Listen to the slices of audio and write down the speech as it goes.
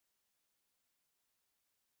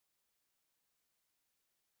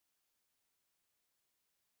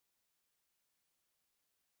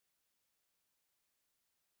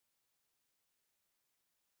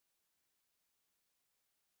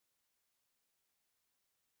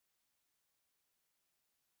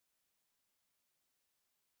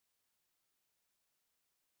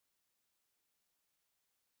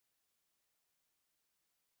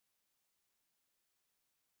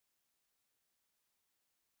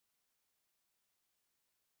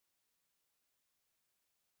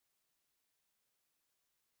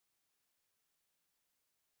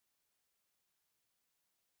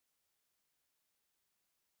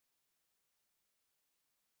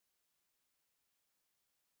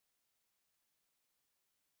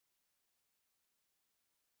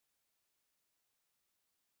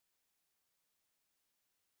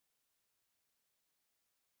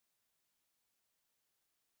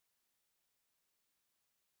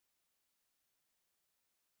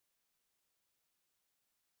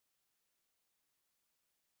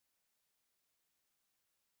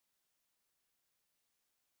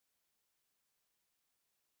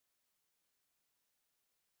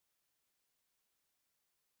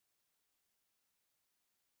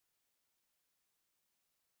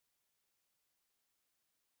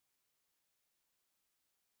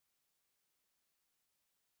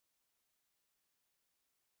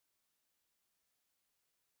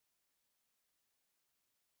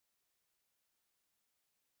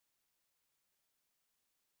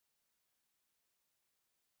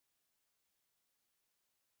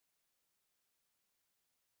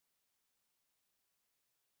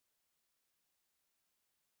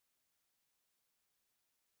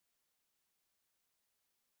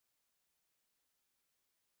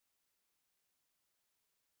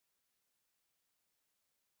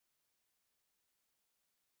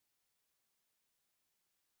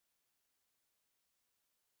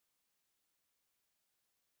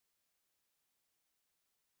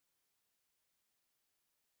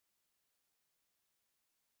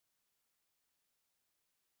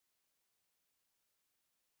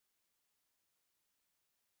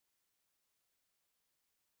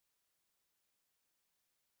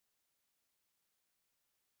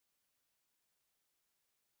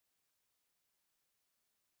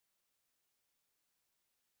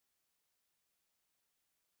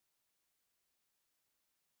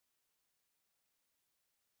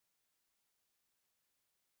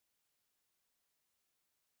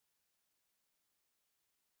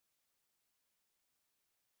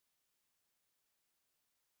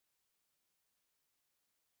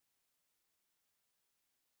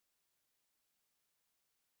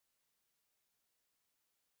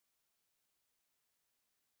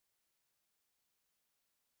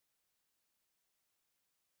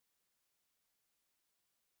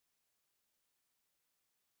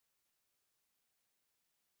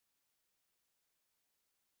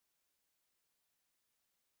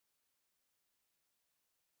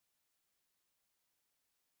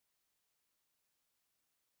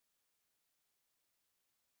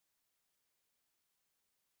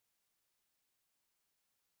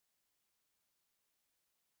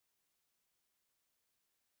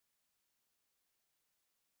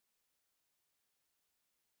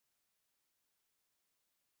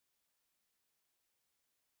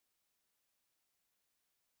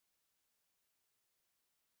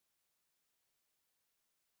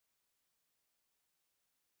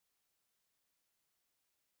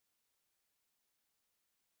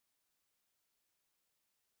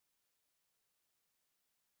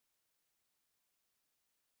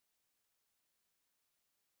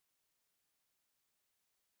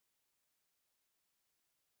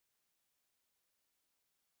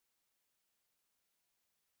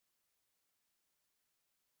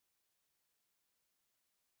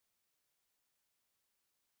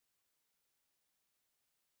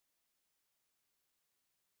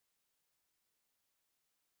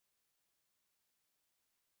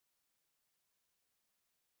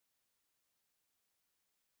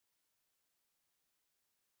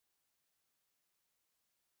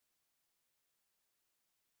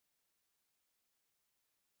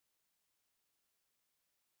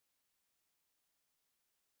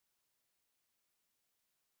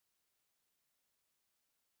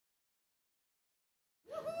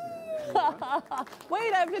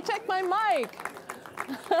Wait, I have to check my mic.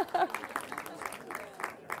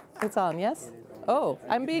 It's on, yes? Oh,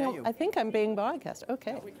 I think I'm being broadcast.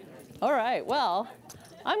 Okay. All right, well,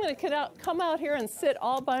 I'm going to come out here and sit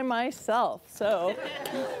all by myself. So.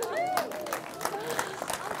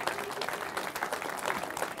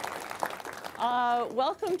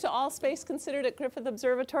 Welcome to All Space Considered at Griffith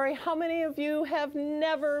Observatory. How many of you have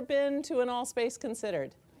never been to an All Space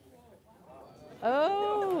Considered?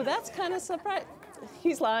 Oh, that's kind of surprising.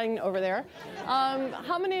 He's lying over there.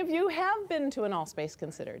 How many of you have been to an All Space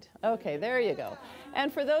Considered? Okay, there you go.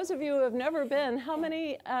 And for those of you who have never been, how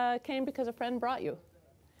many came because a friend brought you?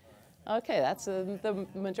 Okay, that's the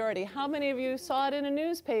majority. How many of you saw it in a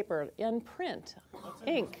newspaper, in print,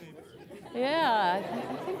 ink? Yeah,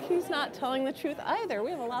 I think he's not telling the truth either.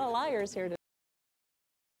 We have a lot of liars here today.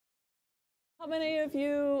 How many of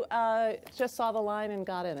you just saw the line and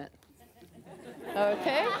got in it?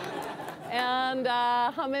 Okay. And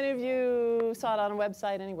how many of you saw it on a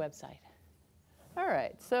website, any website? All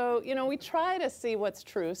right, so, you know, we try to see what's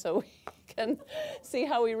true so we can see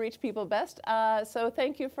how we reach people best. So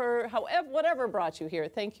thank you for, whatever brought you here,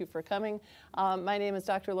 thank you for coming. My name is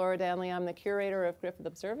Dr. Laura Danley. I'm the curator of Griffith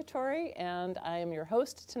Observatory, and I am your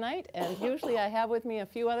host tonight. And usually I have with me a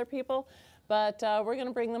few other people, but we're going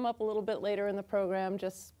to bring them up a little bit later in the program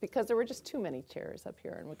just because there were just too many chairs up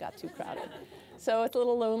here and we got too crowded. So it's a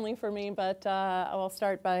little lonely for me, but I will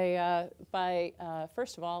start by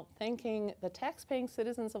first of all, thanking the tax-paying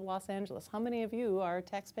citizens of Los Angeles. How many of you are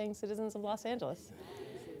tax-paying citizens of Los Angeles?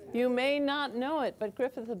 You may not know it, but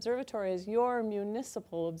Griffith Observatory is your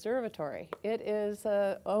municipal observatory. It is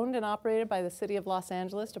owned and operated by the City of Los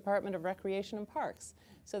Angeles Department of Recreation and Parks.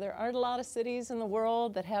 So there aren't a lot of cities in the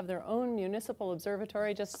world that have their own municipal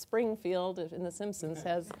observatory. Just Springfield in The Simpsons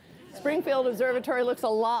has Springfield Observatory, looks a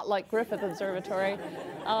lot like Griffith Observatory.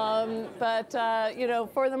 But you know,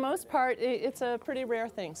 for the most part, it's a pretty rare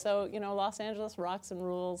thing. So, you know, Los Angeles rocks and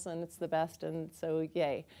rules, and it's the best, and so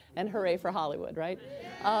yay. And hooray for Hollywood, right?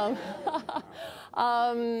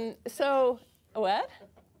 So, what?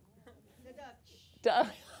 The Dutch.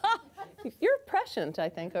 You're prescient, I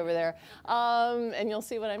think, over there, and you'll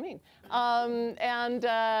see what I mean. How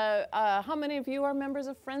many of you are members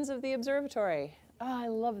of Friends of the Observatory? Oh, I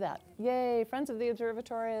love that. Yay. Friends of the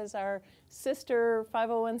Observatory is our sister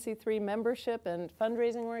 501c3 membership and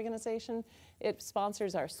fundraising organization. It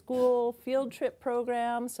sponsors our school field trip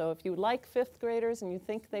program. So if you like fifth graders and you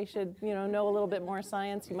think they should, you know a little bit more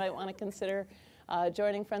science, you might want to consider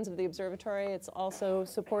joining Friends of the Observatory. It also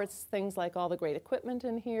supports things like all the great equipment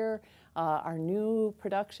in here, our new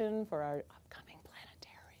production for our upcoming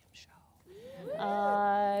planetarium show.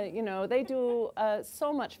 You know, they do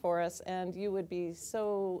so much for us, and you would be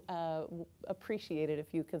so appreciated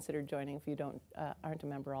if you considered joining if you aren't a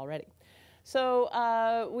member already.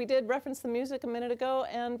 So we did reference the music a minute ago,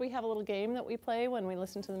 and we have a little game that we play when we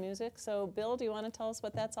listen to the music. So Bill, do you want to tell us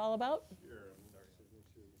what that's all about? Sure. Our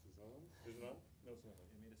signature, this is on. Is it on? No, it's not. It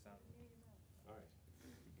made a sound. All right.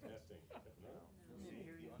 Testing. No.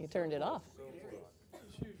 You turned it off.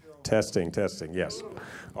 Testing, testing, yes.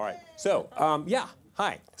 All right. So, yeah.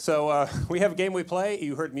 Hi. So we have a game we play.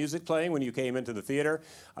 You heard music playing when you came into the theater.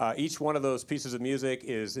 Each one of those pieces of music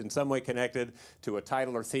is in some way connected to a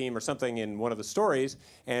title or theme or something in one of the stories,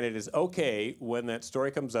 and it is okay when that story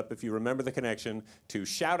comes up, if you remember the connection, to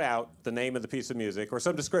shout out the name of the piece of music or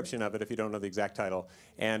some description of it if you don't know the exact title.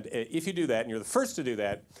 And if you do that, and you're the first to do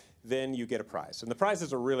that, then you get a prize. And the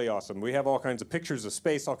prizes are really awesome. We have all kinds of pictures of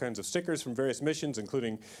space, all kinds of stickers from various missions,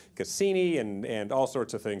 including Cassini and all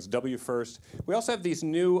sorts of things, W First. We also have these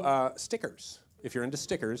new stickers, if you're into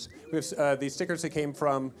stickers. We have these stickers that came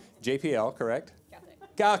from JPL, correct?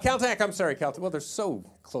 Caltech, I'm sorry, Caltech. Well, they're so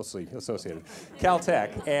closely associated.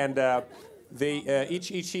 Caltech. And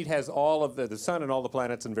each sheet has all of the sun and all the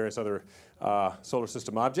planets and various other solar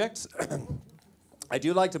system objects. I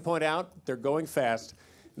do like to point out, they're going fast.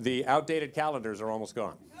 The outdated calendars are almost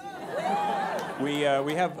gone. We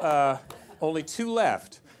have only 2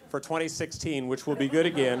 left for 2016, which will be good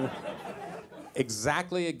again,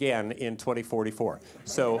 exactly again in 2044.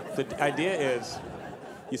 So the idea is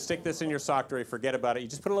you stick this in your sock drawer, forget about it. You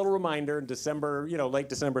just put a little reminder in December, you know, late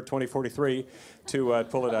December 2043 to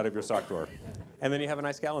pull it out of your sock drawer. And then you have a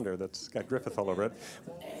nice calendar that's got Griffith all over it.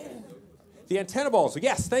 The antenna balls,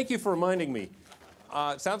 yes, thank you for reminding me.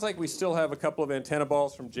 It sounds like we still have a couple of antenna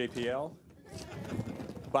balls from JPL,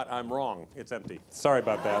 but I'm wrong. It's empty. Sorry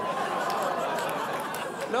about that.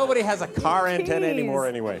 Nobody has a car antenna anymore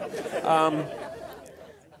anyway.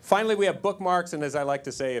 Finally, we have bookmarks, and as I like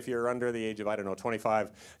to say, if you're under the age of, I don't know,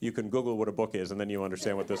 25, you can Google what a book is, and then you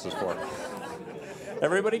understand what this is for.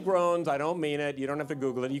 Everybody groans. I don't mean it. You don't have to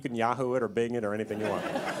Google it. You can Yahoo it or Bing it or anything you want.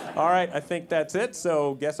 All right, I think that's it.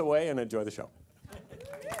 So guess away and enjoy the show.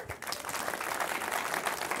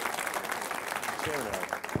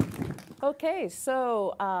 Okay,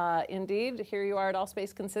 so indeed, here you are at All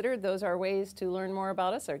Space Considered. Those are ways to learn more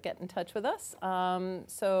about us or get in touch with us.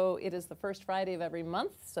 So it is the first Friday of every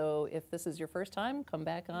month. So if this is your first time, come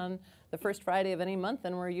back on the first Friday of any month,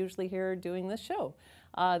 and we're usually here doing this show.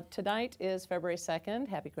 Tonight is February 2nd.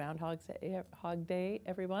 Happy Groundhog Day,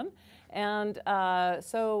 everyone. And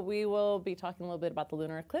so we will be talking a little bit about the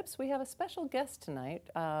lunar eclipse. We have a special guest tonight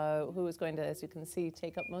who is going to, as you can see,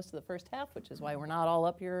 take up most of the first half, which is why we're not all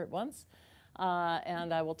up here at once.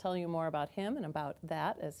 And I will tell you more about him and about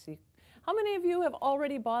that. How many of you have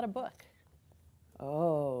already bought a book?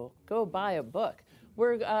 Oh, go buy a book.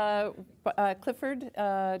 Clifford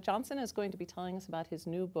Johnson is going to be telling us about his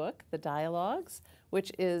new book, The Dialogues,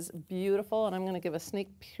 which is beautiful. And I'm going to give a sneak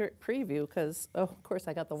preview because, oh, of course,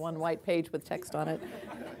 I got the one white page with text on it.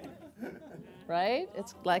 Right?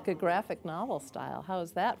 It's like a graphic novel style. How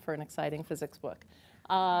is that for an exciting physics book?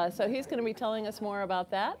 So he's going to be telling us more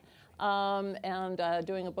about that. And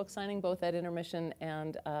doing a book signing both at intermission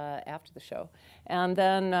and after the show. And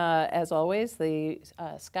then, as always, the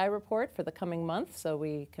sky report for the coming month, so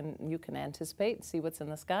you can anticipate and see what's in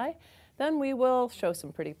the sky. Then we will show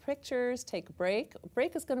some pretty pictures, take a break.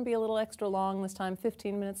 Break is going to be a little extra long this time,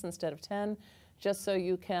 15 minutes instead of 10, just so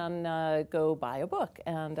you can go buy a book.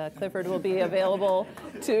 And Clifford will be available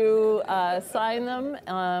to sign them.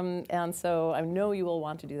 And so I know you will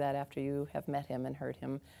want to do that after you have met him and heard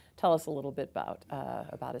him tell us a little bit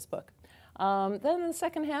about his book. Then in the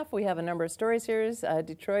second half, we have a number of stories here.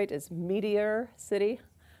 Detroit is Meteor City.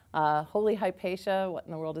 Holy Hypatia, what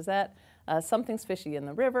in the world is that? Something's fishy in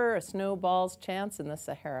the river, a snowball's chance in the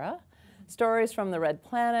Sahara. Stories from the Red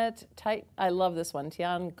Planet. I love this one,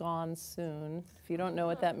 Tian Gone Soon. If you don't know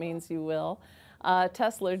what that means, you will.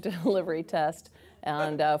 Tesla delivery test.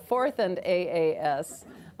 And fourth and AAS.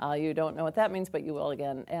 You don't know what that means, but you will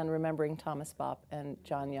again. And remembering Thomas Bopp and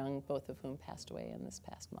John Young, both of whom passed away in this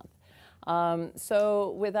past month.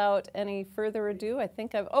 So without any further ado, I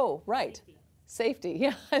think Safety.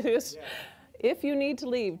 Yeah. If you need to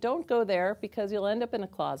leave, don't go there because you'll end up in a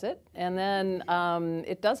closet. And then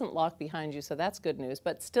it doesn't lock behind you, so that's good news.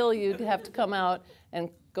 But still, you'd have to come out and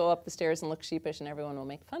go up the stairs and look sheepish, and everyone will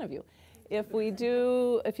make fun of you. If we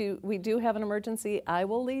do have an emergency, I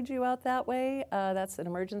will lead you out that way. That's an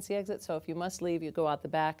emergency exit, so if you must leave, you go out the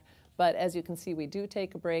back. But as you can see, we do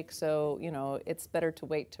take a break, so it's better to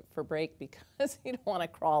wait for break because you don't want to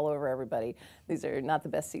crawl over everybody. These are not the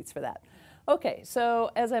best seats for that. Okay, so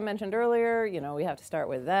as I mentioned earlier, we have to start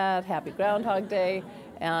with that. Happy Groundhog Day.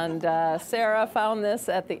 And Sarah found this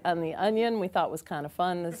on The Onion. We thought was kind of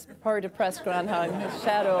fun. This poor depressed groundhog, his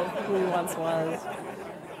shadow of who he once was.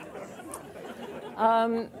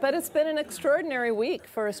 But it's been an extraordinary week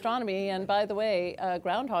for astronomy. And by the way,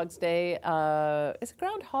 Groundhog's Day, is it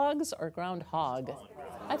groundhogs or groundhog?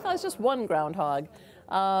 I thought it was just one groundhog.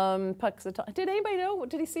 Did anybody know?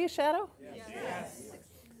 Did he see a shadow? Yes.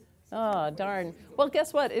 Oh, darn. Well,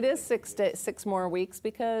 guess what? It is 6 more weeks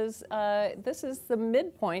because this is the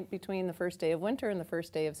midpoint between the first day of winter and the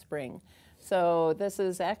first day of spring. So this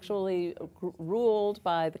is actually ruled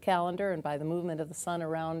by the calendar and by the movement of the sun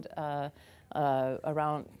around the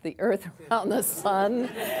Earth around the sun.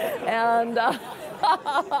 And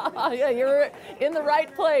yeah, you're in the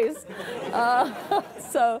right place.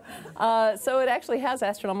 So it actually has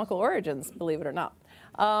astronomical origins, believe it or not.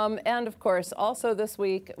 And of course, also this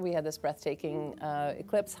week, we had this breathtaking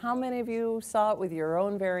eclipse. How many of you saw it with your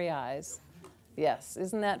own very eyes? Yes,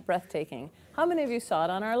 isn't that breathtaking? How many of you saw it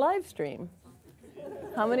on our live stream?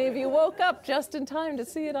 How many of you woke up just in time to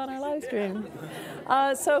see it on our live stream?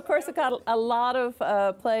 So of course, it got a lot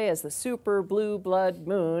of play as the super blue blood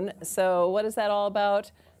moon. So what is that all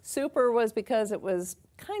about? Super was because it was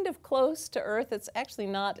kind of close to Earth. It's actually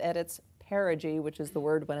not at its perigee, which is the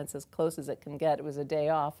word when it's as close as it can get. It was a day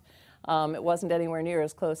off. It wasn't anywhere near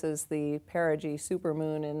as close as the perigee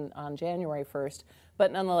supermoon on January 1st,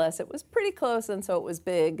 but nonetheless, it was pretty close, and so it was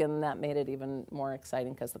big, and that made it even more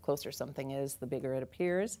exciting because the closer something is, the bigger it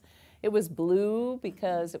appears. It was blue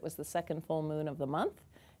because it was the second full moon of the month,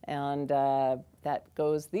 and that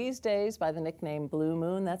goes these days by the nickname blue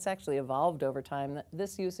moon. That's actually evolved over time.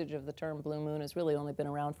 This usage of the term blue moon has really only been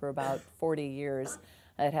around for about 40 years.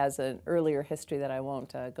 It has an earlier history that I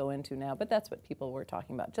won't go into now, but that's what people were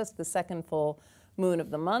talking about. Just the second full moon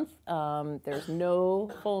of the month. There's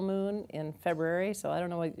no full moon in February, so I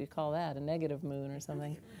don't know what you call that, a negative moon or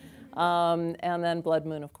something. And then blood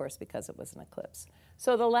moon, of course, because it was an eclipse.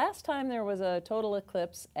 So the last time there was a total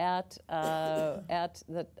eclipse at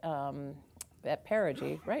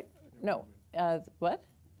perigee, right? No, what?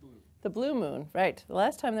 The blue moon, right. The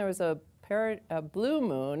last time there was a blue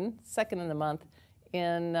moon, second in the month,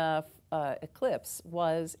 in eclipse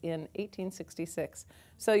was in 1866.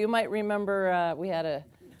 So you might remember we had a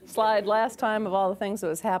slide last time of all the things that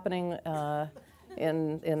was happening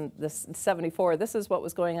in this 74. This is what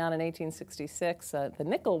was going on in 1866. The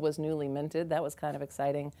nickel was newly minted. That was kind of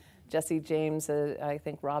exciting. Jesse James, I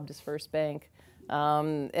think, robbed his first bank.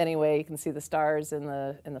 Anyway, you can see the stars in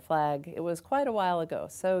the flag. It was quite a while ago.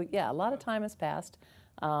 So yeah, a lot of time has passed.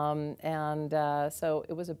 So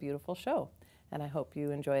it was a beautiful show, and I hope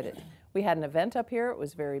you enjoyed it. We had an event up here. It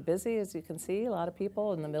was very busy, as you can see, a lot of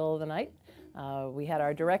people in the middle of the night. We had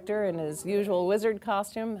our director in his usual wizard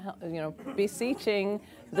costume, beseeching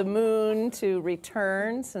the moon to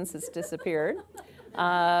return since it's disappeared.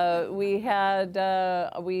 We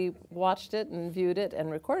watched it and viewed it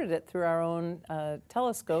and recorded it through our own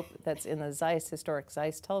telescope that's in the historic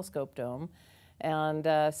Zeiss telescope dome.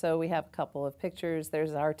 And so we have a couple of pictures.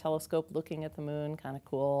 There's our telescope looking at the moon, kind of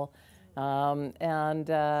cool.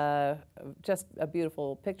 Just a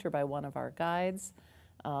beautiful picture by one of our guides.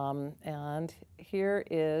 And here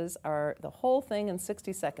is the whole thing in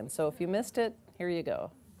 60 seconds. So if you missed it, here you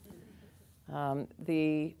go.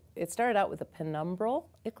 It started out with a penumbral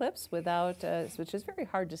eclipse which is very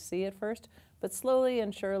hard to see at first, but slowly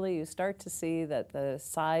and surely you start to see that the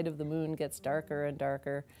side of the moon gets darker and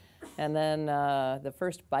darker. And then the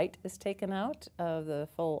first bite is taken out of the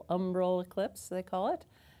full umbral eclipse, they call it.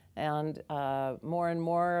 And more and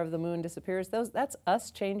more of the moon disappears. That's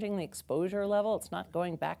us changing the exposure level. It's not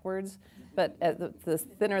going backwards, but the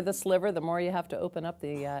thinner the sliver, the more you have to open up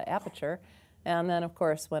the aperture. And then, of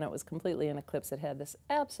course, when it was completely in eclipse, it had this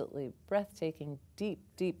absolutely breathtaking, deep,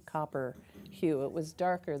 deep copper hue. It was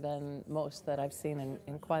darker than most that I've seen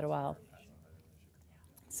in quite a while.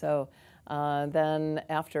 So then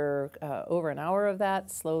after over an hour of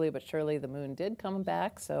that, slowly but surely the moon did come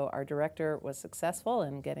back. So our director was successful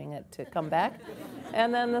in getting it to come back.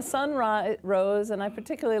 And then the sun rose, and I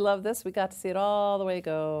particularly love this. We got to see it all the way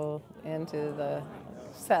go into the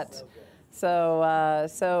set.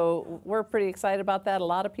 So we're pretty excited about that. A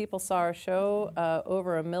lot of people saw our show.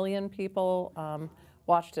 Over 1 million people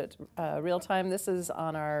watched it real time. That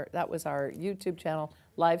was our YouTube channel.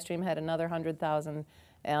 Live stream had another 100,000.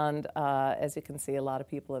 And as you can see, a lot of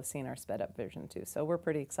people have seen our sped up version too. So we're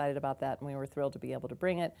pretty excited about that, and we were thrilled to be able to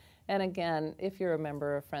bring it. And again, if you're a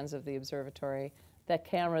member of Friends of the Observatory, that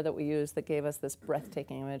camera that we used that gave us this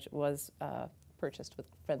breathtaking image was purchased with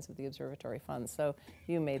Friends of the Observatory funds. So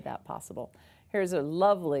you made that possible. Here's a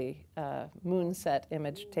lovely moonset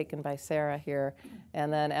image taken by Sarah here.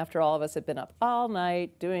 And then after all of us had been up all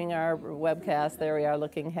night doing our webcast, there we are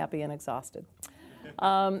looking happy and exhausted.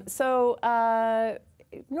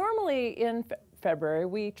 Normally in February,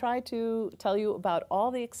 we try to tell you about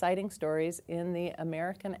all the exciting stories in the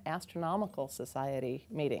American Astronomical Society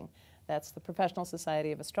meeting. That's the Professional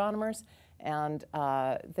Society of Astronomers, and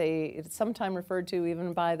it's sometimes referred to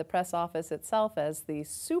even by the press office itself as the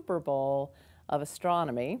Super Bowl of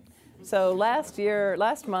astronomy. So last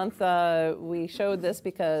month, we showed this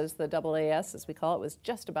because the AAS, as we call it, was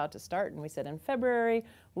just about to start, and we said in February,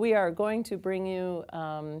 we are going to bring you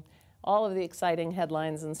all of the exciting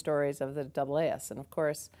headlines and stories of the AAS. And of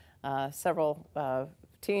course, several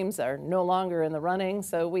teams are no longer in the running,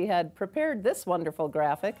 so we had prepared this wonderful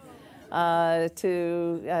graphic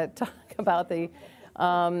to talk about the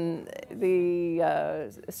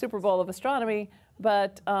Super Bowl of astronomy,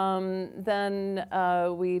 but then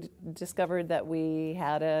we discovered that we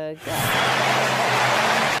had a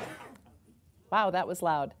guest. Wow, that was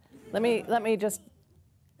loud. Let me just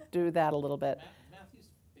do that a little bit. Matthew's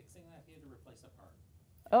fixing that. He had to replace a part.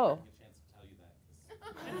 Oh. I didn't get a chance to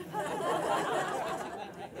tell you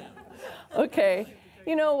that. Okay.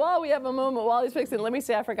 You know, while we have a moment, while he's fixing, let me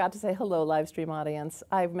say I forgot to say hello, live stream audience.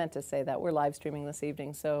 I meant to say that. We're live streaming this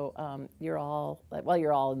evening, so you're all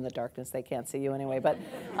in the darkness. They can't see you anyway. But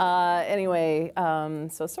anyway,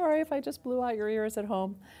 so sorry if I just blew out your ears at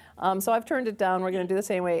home. So I've turned it down. We're going to do the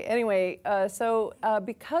same way. Anyway,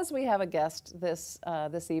 because we have a guest this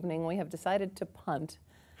evening, we have decided to punt.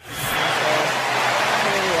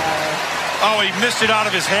 Oh, he missed it out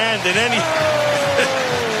of his hand.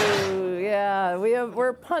 Yeah,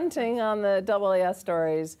 we're punting on the AAS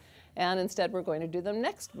stories, And instead, we're going to do them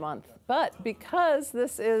next month. But because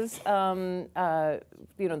this is, the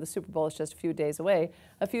Super Bowl is just a few days away,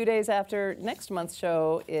 a few days after next month's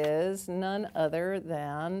show is none other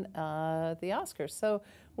than the Oscars. So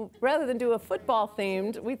rather than do a football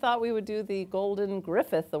themed, we thought we would do the Golden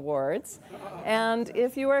Griffith Awards. And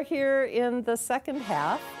if you are here in the second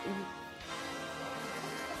half,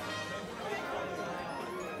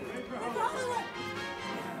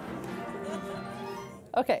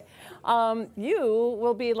 okay, you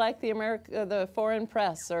will be like the foreign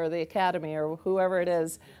press or the Academy or whoever it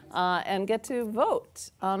is, and get to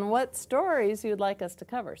vote on what stories you'd like us to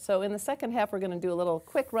cover. So in the second half, we're going to do a little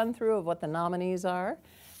quick run through of what the nominees are,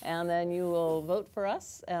 and then you will vote for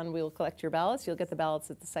us, and we'll collect your ballots. You'll get the ballots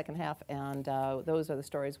at the second half, and those are the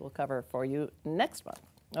stories we'll cover for you next month.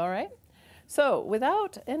 All right? So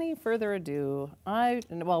without any further ado,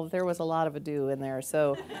 well, there was a lot of ado in there.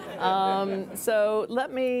 So, so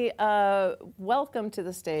let me welcome to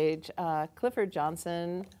the stage Clifford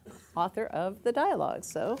Johnson, author of The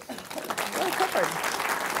Dialogues. So, hello, Clifford.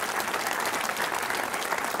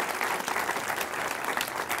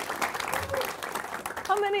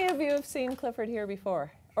 How many of you have seen Clifford here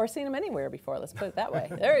before? Or seen him anywhere before, let's put it that way.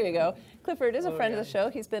 There you go. Clifford is a friend of the show.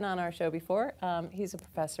 He's been on our show before. He's a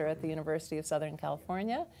professor at the University of Southern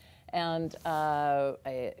California and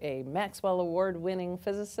a Maxwell Award-winning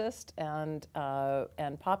physicist and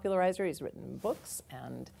popularizer. He's written books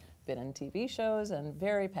and been in TV shows and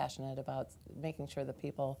very passionate about making sure that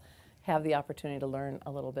people have the opportunity to learn a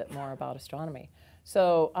little bit more about astronomy.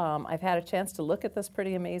 So I've had a chance to look at this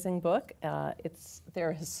pretty amazing book.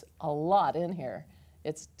 There is a lot in here.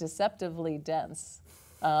 It's deceptively dense,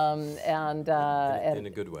 and in a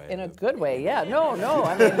good way. In a good way, yeah. No.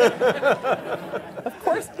 I mean,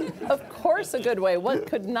 of course, a good way. What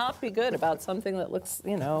could not be good about something that looks,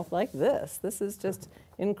 like this? This is just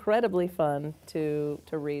incredibly fun to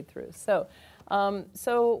read through. So,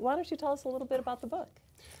 so why don't you tell us a little bit about the book?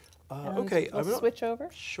 Okay, we'll I'm switch over.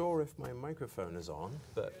 not sure if my microphone is on,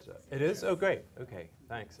 but it is. Oh, great. Okay,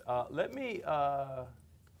 thanks. Let me.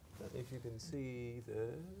 If you can see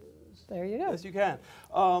this. There you go. Yes, you can.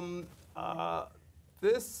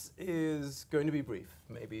 This is going to be brief,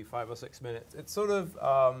 maybe 5 or 6 minutes. It's sort of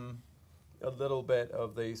a little bit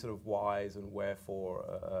of the sort of whys and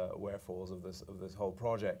wherefores of this whole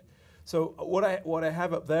project. So what I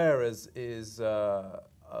have up there is a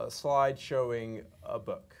slide showing a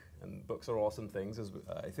book, and books are awesome things, as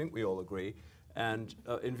I think we all agree. And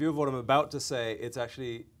in view of what I'm about to say, it's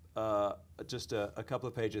actually just a couple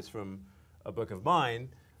of pages from a book of mine,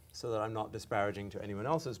 so that I'm not disparaging to anyone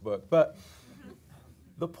else's book. But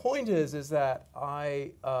the point is that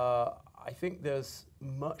I think there's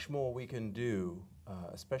much more we can do,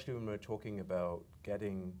 especially when we're talking about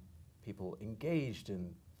getting people engaged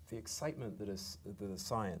in the excitement that is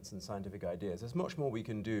science and scientific ideas. There's much more we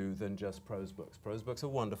can do than just prose books. Prose books are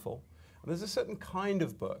wonderful. And there's a certain kind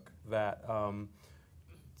of book that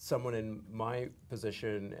someone in my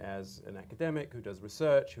position as an academic who does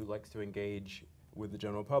research, who likes to engage with the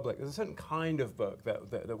general public, there's a certain kind of book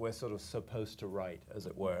that we're sort of supposed to write, as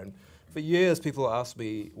it were. And for years, people asked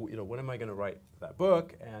me, when am I going to write that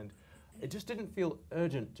book? And it just didn't feel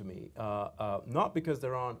urgent to me. Not because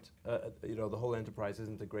there aren't, the whole enterprise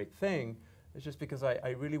isn't a great thing. It's just because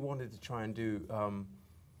I really wanted to try and do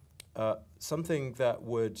something that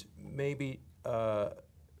would maybe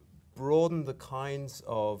broaden the kinds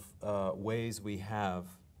of ways we have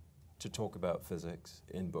to talk about physics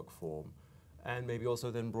in book form, and maybe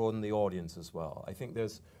also then broaden the audience as well. I think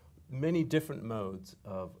there's many different modes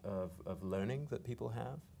of learning that people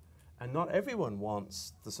have, and not everyone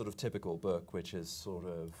wants the sort of typical book, which is sort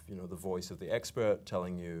of, the voice of the expert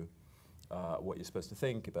telling you what you're supposed to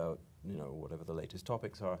think about, whatever the latest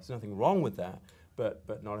topics are. There's nothing wrong with that.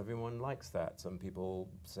 But not everyone likes that. Some people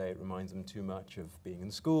say it reminds them too much of being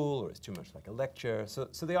in school, or it's too much like a lecture. So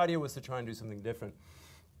the idea was to try and do something different.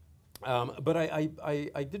 But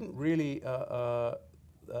I didn't really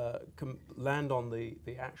land on the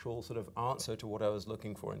actual sort of answer to what I was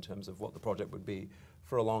looking for in terms of what the project would be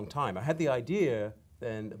for a long time. I had the idea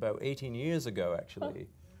then about 18 years ago, actually,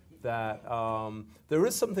 that there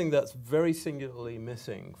is something that's very singularly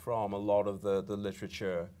missing from a lot of the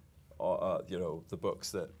literature, the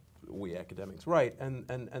books that we academics write,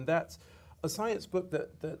 and that's a science book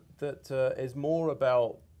that is more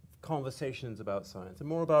about conversations about science, and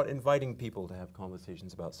more about inviting people to have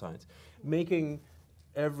conversations about science, making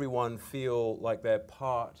everyone feel like they're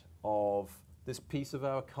part of this piece of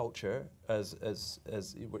our culture, as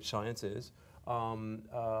which science is,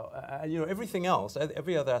 And you know, everything else,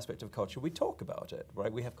 every other aspect of culture, we talk about it,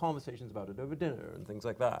 right? We have conversations about it over dinner and things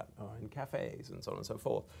like that, in cafes and so on and so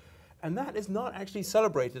forth. And that is not actually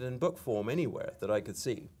celebrated in book form anywhere that I could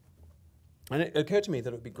see. And it occurred to me that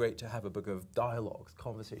it would be great to have a book of dialogues,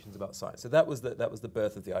 conversations about science. So that was the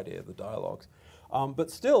birth of the idea of the dialogues. But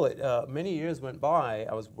still, many years went by.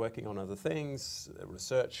 I was working on other things.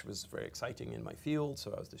 Research was very exciting in my field,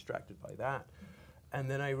 so I was distracted by that. And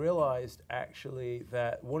then I realized, actually,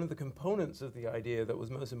 that one of the components of the idea that was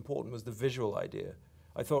most important was the visual idea.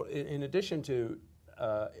 I thought, in addition to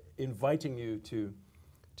inviting you to,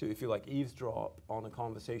 if you like, eavesdrop on a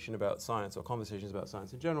conversation about science or conversations about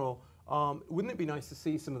science in general, wouldn't it be nice to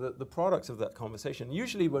see some of the products of that conversation?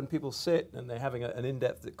 Usually when people sit and they're having an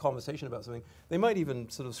in-depth conversation about something, they might even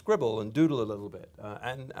sort of scribble and doodle a little bit.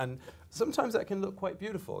 And sometimes that can look quite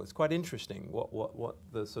beautiful. It's quite interesting what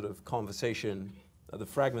the sort of conversation, the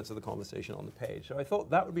fragments of the conversation on the page. So I thought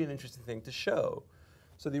that would be an interesting thing to show.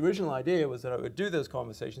 So the original idea was that I would do those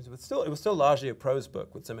conversations, but it was still largely a prose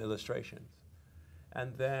book with some illustrations.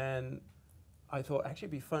 And then I thought actually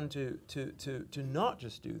it'd be fun to not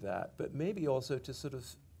just do that, but maybe also to sort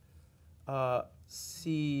of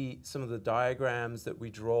see some of the diagrams that we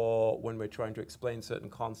draw when we're trying to explain certain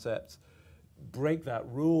concepts, break that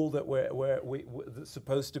rule that that's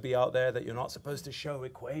supposed to be out there, that you're not supposed to show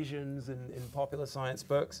equations in popular science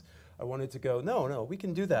books. I wanted to go, no, we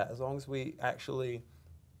can do that as long as we actually,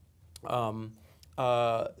 you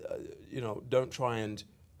know, don't try and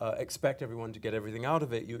expect everyone to get everything out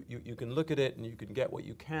of it. You can look at it and you can get what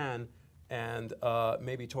you can, and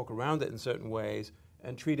maybe talk around it in certain ways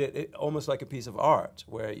and treat it almost like a piece of art,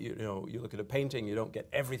 where you look at a painting, you don't get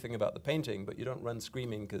everything about the painting, but you don't run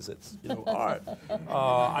screaming because it's art.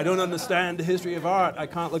 I don't understand the history of art. I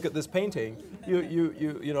can't look at this painting.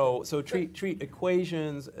 So treat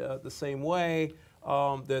equations the same way.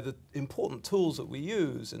 They're the important tools that we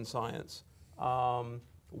use in science.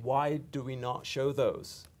 Why do we not show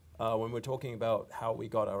those when we're talking about how we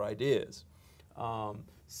got our ideas?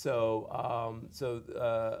 So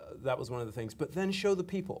that was one of the things. But then show the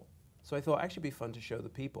people. So I thought actually it'd be fun to show the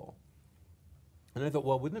people. And I thought,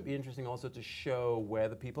 well, wouldn't it be interesting also to show where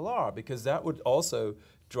the people are? Because that would also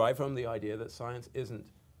drive home the idea that science isn't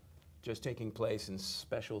just taking place in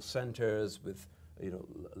special centers with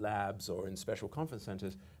labs or in special conference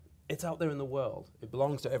centers. It's out there in the world. It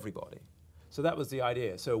belongs to everybody. So that was the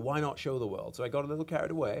idea. So why not show the world? So I got a little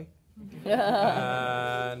carried away.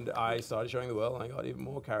 And I started showing the world, and I got even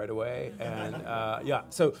more carried away. And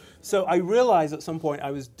so I realized at some point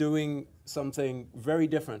I was doing something very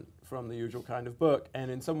different from the usual kind of book. And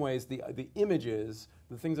in some ways, the images,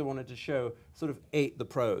 the things I wanted to show, sort of ate the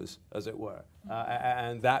prose, as it were.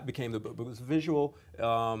 And that became the book. It was visual.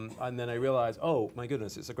 And then I realized, oh, my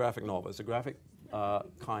goodness, it's a graphic novel. It's a graphic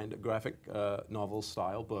novel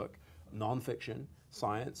style book, nonfiction,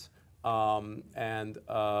 science. And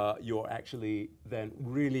you're actually then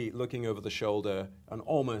really looking over the shoulder and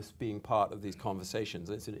almost being part of these conversations.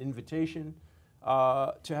 It's an invitation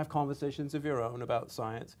to have conversations of your own about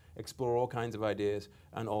science, explore all kinds of ideas,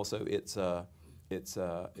 and also it's a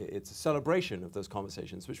celebration of those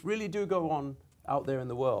conversations, which really do go on out there in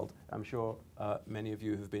the world. I'm sure many of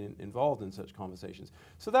you have been involved in such conversations.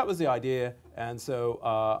 So that was the idea, and so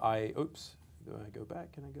do I go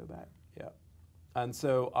back? Can I go back? Yeah. And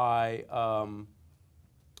so I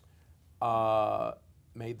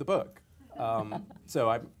made the book. So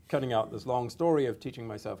I'm cutting out this long story of teaching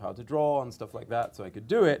myself how to draw and stuff like that, so I could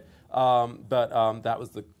do it. But that was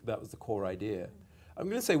the core idea. I'm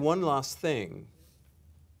going to say one last thing,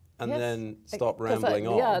 and then stop rambling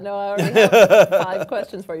on. Yeah, no, I already have 5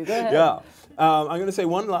 questions for you. Go ahead. Yeah, I'm going to say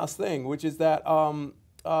one last thing, which is that.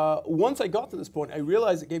 Once I got to this point, I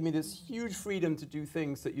realized it gave me this huge freedom to do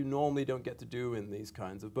things that you normally don't get to do in these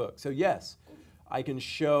kinds of books. So yes, I can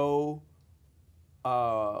show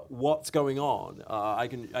what's going on. I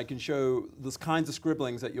can show those kinds of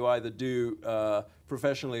scribblings that you either do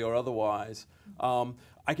professionally or otherwise.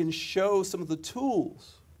 I can show some of the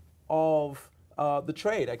tools of the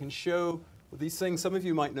trade. I can show these things. Some of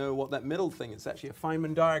you might know what that middle thing is. It's actually a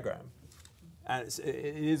Feynman diagram. And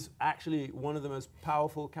it is actually one of the most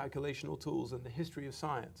powerful calculational tools in the history of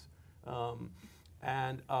science.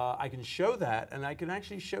 I can show that, and I can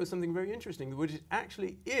actually show something very interesting, which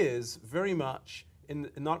actually is very much,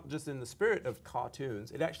 not just in the spirit of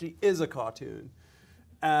cartoons, it actually is a cartoon.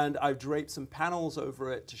 And I've draped some panels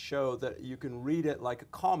over it to show that you can read it like a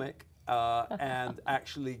comic and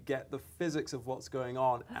actually get the physics of what's going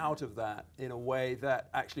on out of that in a way that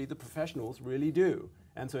actually the professionals really do.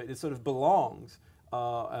 And so it sort of belongs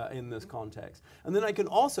in this context. And then I can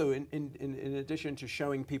also, in addition to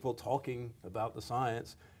showing people talking about the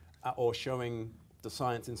science or showing the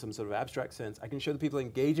science in some sort of abstract sense, I can show the people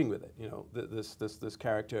engaging with it. You know, this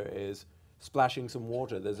character is splashing some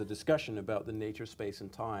water. There's a discussion about the nature of space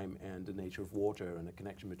and time and the nature of water and the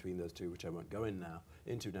connection between those two, which I won't go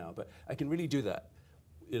into now. But I can really do that.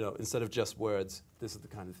 You know, instead of just words, this is the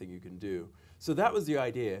kind of thing you can do. So that was the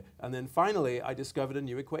idea. And then finally, I discovered a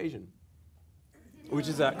new equation, which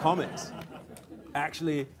is that comics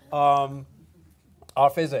actually are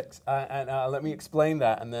physics. And let me explain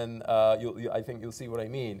that, and then I think you'll see what I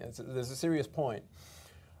mean. There's a serious point.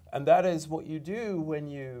 And that is what you do when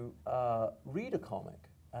you read a comic.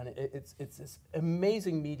 And it's this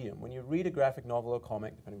amazing medium. When you read a graphic novel or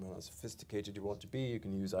comic, depending on how sophisticated you want to be, you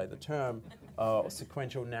can use either term,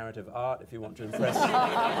 sequential narrative art if you want to impress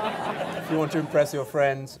if you want to impress your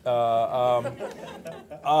friends.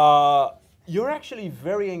 You're actually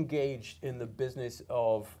very engaged in the business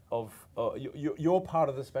of you're part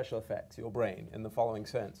of the special effects, your brain, in the following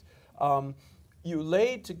sense. You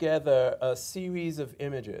laid together a series of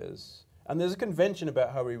images, and there's a convention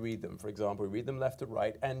about how we read them. For example, we read them left to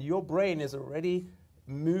right, and your brain is already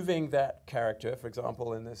moving that character. For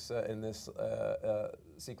example, in this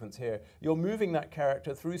sequence here, you're moving that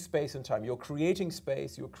character through space and time. You're creating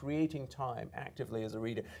space, you're creating time actively as a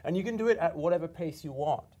reader, and you can do it at whatever pace you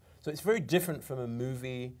want. So it's very different from a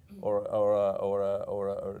movie or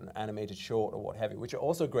an animated short or what have you, which are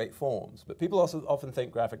also great forms. But people also often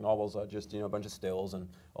think graphic novels are just, you know, a bunch of stills and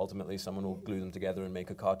ultimately someone will glue them together and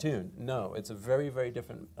make a cartoon. No, it's a very, very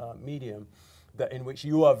different medium in which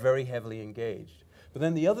you are very heavily engaged. But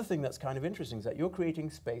then the other thing that's kind of interesting is that you're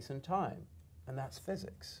creating space and time, and that's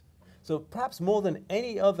physics. So perhaps more than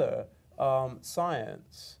any other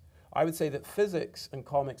science, I would say that physics and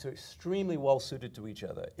comics are extremely well suited to each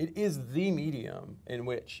other. It is the medium in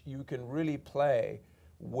which you can really play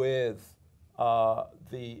with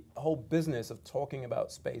the whole business of talking about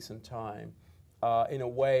space and time in a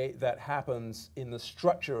way that happens in the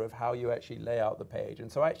structure of how you actually lay out the page. And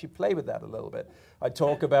so I actually play with that a little bit. I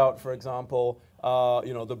talk about, for example,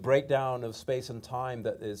 you know, the breakdown of space and time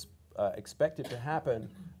that is expected to happen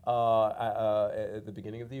at the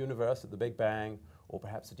beginning of the universe, at the Big Bang, or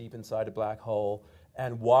perhaps deep inside a black hole.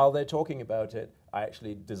 And while they're talking about it, I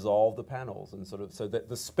actually dissolve the panels, and sort of so that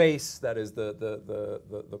the space that is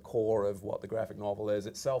the core of what the graphic novel is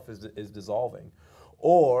itself is dissolving.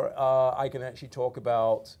 Or I can actually talk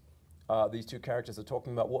about these two characters are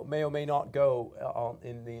talking about what may or may not go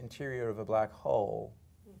in the interior of a black hole.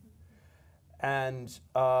 And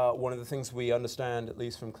one of the things we understand, at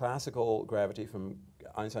least from classical gravity, from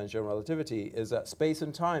Einstein's general relativity, is that space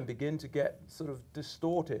and time begin to get sort of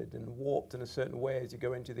distorted and warped in a certain way as you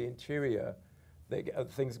go into the interior.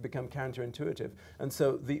 Things become counterintuitive. And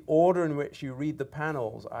so the order in which you read the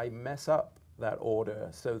panels, I mess up that order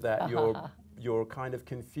so that you're kind of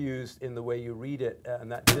confused in the way you read it,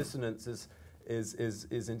 and that dissonance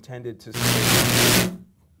is intended to sort of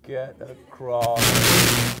get across.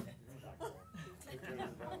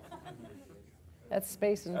 That's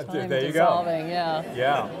space and time there you dissolving, go. yeah.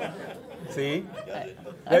 Yeah. See?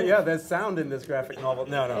 Yeah, there's sound in this graphic novel.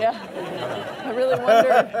 No. Yeah. No. I really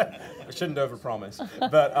wonder. I shouldn't overpromise.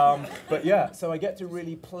 But yeah, so I get to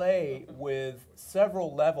really play with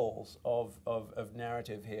several levels of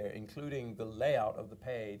narrative here, including the layout of the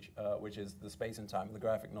page, which is the space and time of the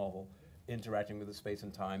graphic novel, interacting with the space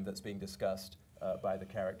and time that's being discussed by the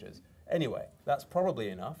characters. Anyway, that's probably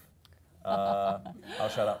enough. I'll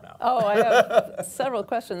shut up now. Oh, I have several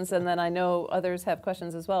questions, and then I know others have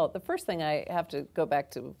questions as well. The first thing, I have to go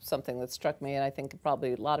back to something that struck me, and I think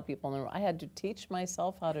probably a lot of people know. I had to teach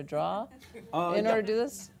myself how to draw in order to do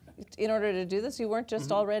this. In order to do this, you weren't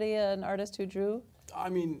just already an artist who drew? I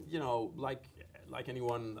mean, you know, like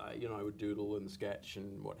anyone, you know, I would doodle and sketch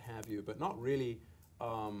and what have you, but not really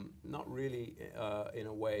in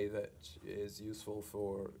a way that is useful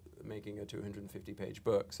for making a 250-page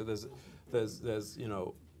book. So there's you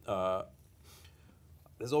know,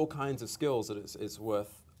 there's all kinds of skills that it's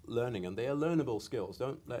worth learning, and they are learnable skills.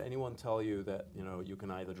 Don't let anyone tell you that, you know, you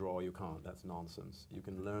can either draw or you can't. That's nonsense. You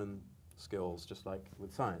can learn skills just like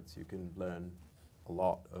with science. You can learn a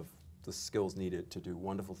lot of the skills needed to do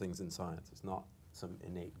wonderful things in science. It's not some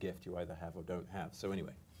innate gift you either have or don't have. So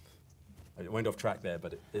anyway, I went off track there,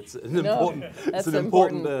 but it's an important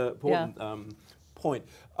point.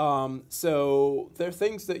 So there are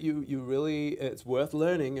things that you really, it's worth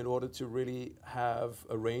learning in order to really have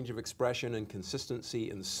a range of expression and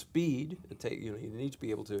consistency and speed. You know, you need to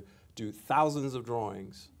be able to do thousands of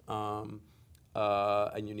drawings, and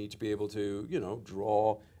you need to be able to, you know,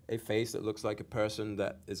 draw a face that looks like a person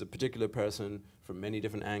that is a particular person from many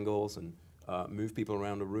different angles, and move people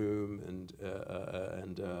around a room, and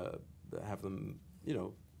have them, you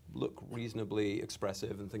know, look reasonably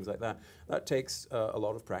expressive and things like that. That takes a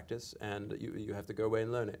lot of practice, and you have to go away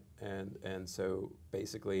and learn it. And so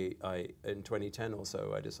basically, in 2010 or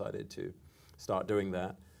so, I decided to start doing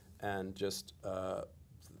that, and just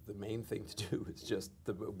the main thing to do is just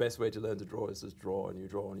the best way to learn to draw is just draw, and you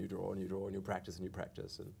draw, and you draw, and you draw, and you practice, and you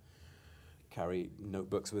practice, and carry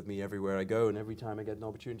notebooks with me everywhere I go, and every time I get an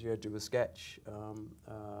opportunity I do a sketch,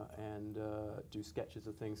 and do sketches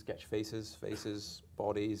of things, sketch faces,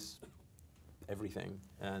 bodies, everything,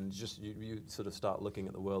 and just you sort of start looking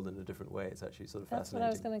at the world in a different way. It's actually sort of That's fascinating. what I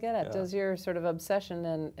was going to get at. Yeah. Does your sort of obsession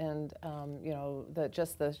and you know,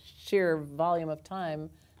 just the sheer volume of time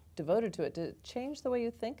devoted to it, did it change the way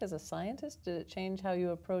you think as a scientist? Did it change how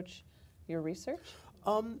you approach your research?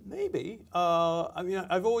 Maybe. I mean,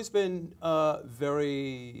 I've always been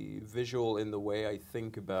very visual in the way I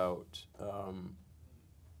think about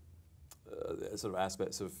sort of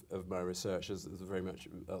aspects of my research. There's very much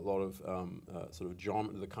a lot of sort of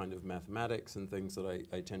geometry, the kind of mathematics and things that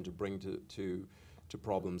I tend to bring to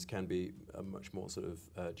problems can be much more sort of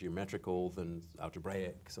geometrical than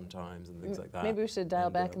algebraic sometimes, and things like that. Maybe we should dial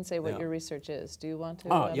back and say what your research is. Do you want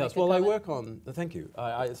to? Yes. Well, I work on. Thank you.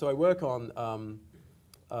 So I work on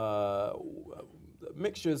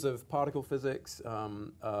mixtures of particle physics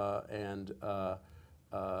and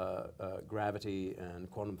gravity and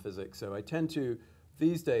quantum physics. So I tend to,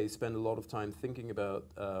 these days, spend a lot of time thinking about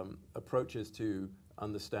approaches to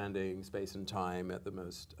understanding space and time at the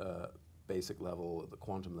most basic level, at the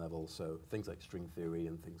quantum level, so things like string theory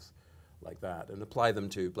and things like that, and apply them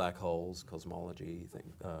to black holes, cosmology,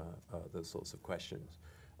 those sorts of questions.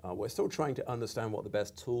 We're still trying to understand what the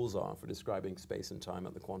best tools are for describing space and time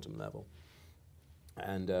at the quantum level.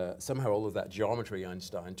 And somehow all of that geometry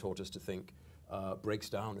Einstein taught us to think breaks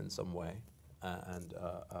down in some way. And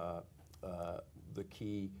the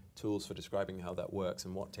key tools for describing how that works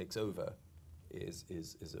and what takes over is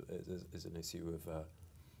an issue of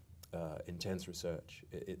intense research.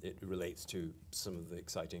 It relates to some of the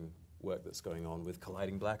exciting work that's going on with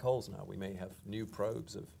colliding black holes now. We may have new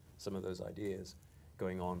probes of some of those ideas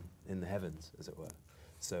going on in the heavens, as it were.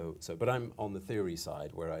 But I'm on the theory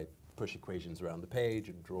side, where I push equations around the page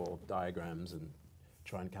and draw diagrams and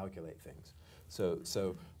try and calculate things.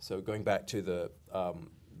 So going back to the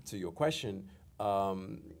to your question,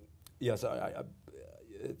 yes,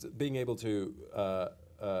 it's being able to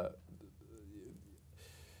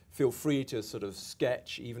feel free to sort of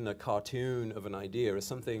sketch even a cartoon of an idea is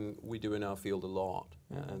something we do in our field a lot.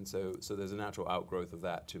 And so there's a natural outgrowth of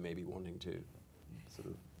that to maybe wanting to sort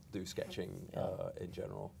of do sketching in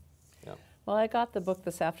general. Yeah. Well, I got the book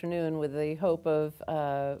this afternoon with the hope of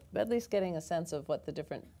at least getting a sense of what the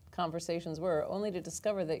different conversations were, only to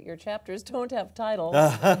discover that your chapters don't have titles.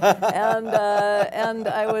 and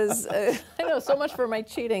I was, I know, so much for my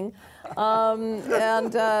cheating.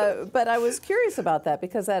 But I was curious about that,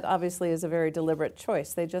 because that obviously is a very deliberate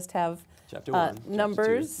choice. They just have Chapter 1,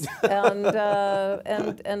 numbers and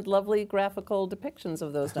lovely graphical depictions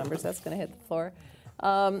of those numbers. That's going to hit the floor.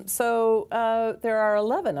 So there are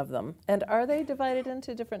 11 of them. And are they divided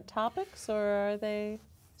into different topics, or are they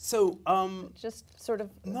just sort of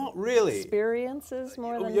not really experiences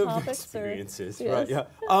more than topics? Experiences, or? right? Yes.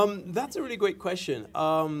 Yeah. That's a really great question.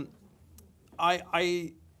 I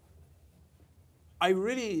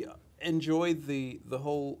really enjoyed the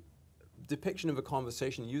whole depiction of a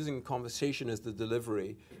conversation, using conversation as the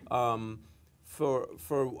delivery, for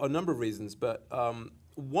a number of reasons. But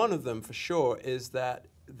one of them, for sure, is that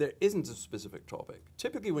there isn't a specific topic.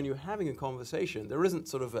 Typically, when you're having a conversation, there isn't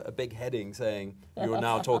sort of a big heading saying you're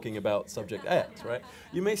now talking about subject X, right?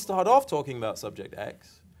 You may start off talking about subject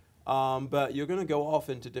X, but you're going to go off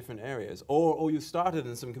into different areas, or you started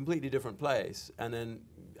in some completely different place, and then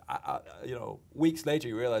weeks later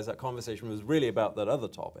you realize that conversation was really about that other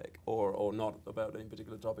topic, or not about any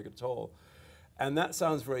particular topic at all. And that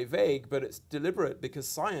sounds very vague, but it's deliberate, because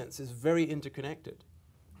science is very interconnected.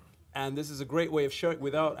 And this is a great way of showing,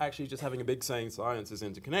 without actually just having a big saying science is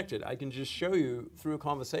interconnected, I can just show you through a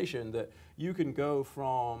conversation that you can go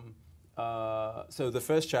from, so the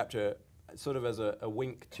first chapter, sort of as a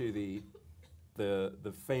wink to the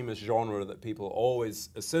famous genre that people always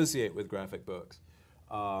associate with graphic books,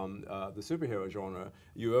 the superhero genre.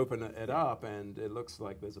 You open it up and it looks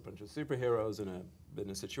like there's a bunch of superheroes in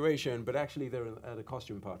a situation, but actually they're at a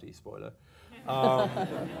costume party, spoiler.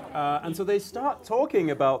 And so they start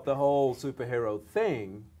talking about the whole superhero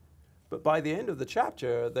thing, But by the end of the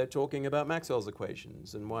chapter, they're talking about Maxwell's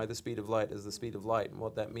equations and why the speed of light is the speed of light and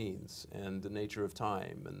what that means and the nature of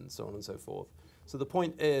time and so on and so forth. So the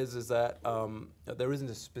point is that there isn't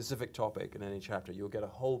a specific topic in any chapter. You'll get a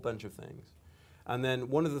whole bunch of things. And then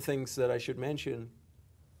one of the things that I should mention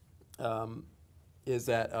is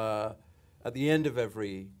that at the end of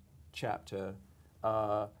every chapter,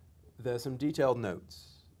 there's some detailed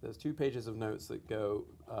notes. There's 2 pages of notes that go,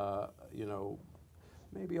 you know,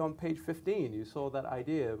 maybe on page 15 you saw that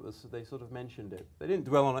idea. They sort of mentioned it. They didn't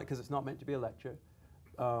dwell on it because it's not meant to be a lecture.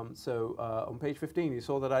 So on page 15 you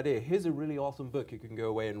saw that idea. Here's a really awesome book you can go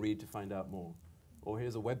away and read to find out more. Or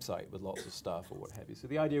here's a website with lots of stuff or what have you. So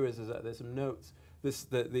the idea is that there's some notes.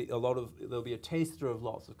 There'll be a taster of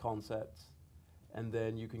lots of concepts, and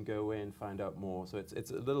then you can go away and find out more. So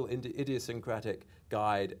it's a little idiosyncratic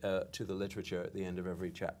guide to the literature at the end of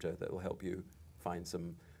every chapter that will help you find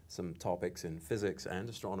some topics in physics and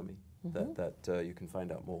astronomy that you can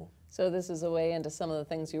find out more. So this is a way into some of the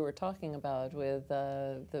things you were talking about with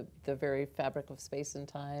the very fabric of space and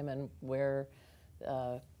time and where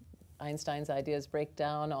Einstein's ideas break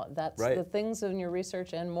down. That's right. The things in your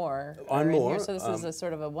research and more. On more. So this is a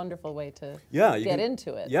sort of a wonderful way to get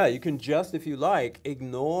into it. Yeah, you can just, if you like,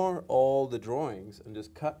 ignore all the drawings and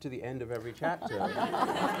just cut to the end of every chapter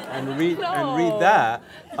and read that.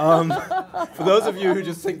 For those of you who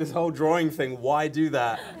just think this whole drawing thing, why do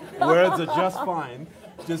that? Words are just fine.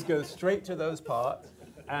 Just go straight to those parts.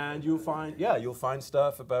 And you'll find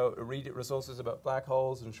stuff about resources about black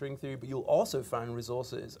holes and string theory, but you'll also find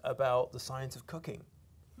resources about the science of cooking.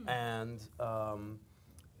 And I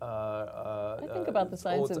think about the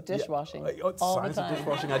science of dishwashing all the time. Science of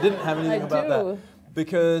dishwashing. I didn't have anything about that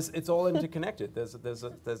because it's all interconnected. There's a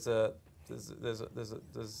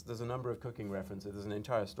number of cooking references. There's an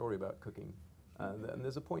entire story about cooking, and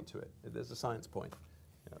there's a point to it. There's a science point.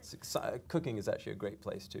 Cooking is actually a great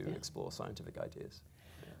place to explore scientific ideas.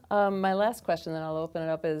 My last question, then I'll open it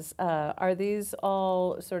up, is are these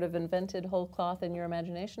all sort of invented whole cloth in your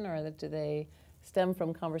imagination, or do they stem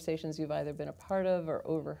from conversations you've either been a part of or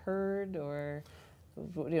overheard, or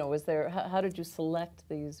how did you select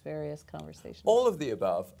these various conversations? All of the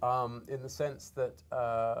above, in the sense that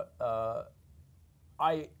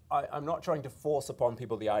I'm not trying to force upon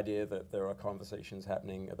people the idea that there are conversations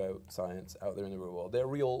happening about science out there in the real world. They're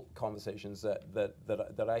real conversations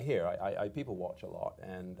that I hear. I people watch a lot,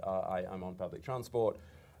 and I'm on public transport,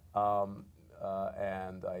 and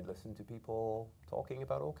I listen to people talking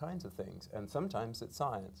about all kinds of things. And sometimes it's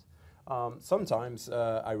science. Sometimes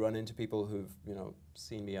I run into people who've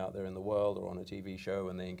seen me out there in the world or on a TV show,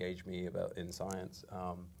 and they engage me in science.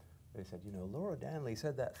 They said, Laura Danley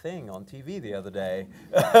said that thing on TV the other day.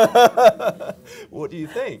 What do you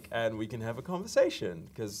think? And we can have a conversation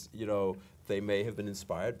because, they may have been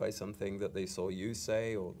inspired by something that they saw you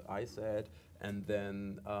say or I said. And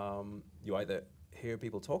then you either hear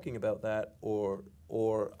people talking about that or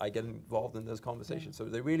I get involved in those conversations. So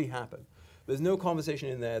they really happen. There's no conversation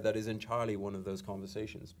in there that is entirely one of those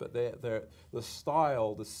conversations, but the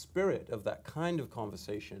style, the spirit of that kind of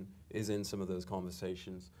conversation is in some of those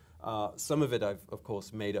conversations. Some of it I've, of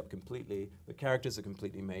course, made up completely. The characters are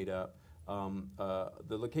completely made up.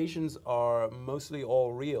 The locations are mostly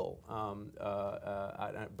all real,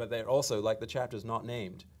 but they're also, like the chapters, not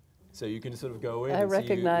named. So you can sort of go in and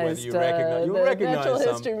see whether you recognize. You'll recognize Natural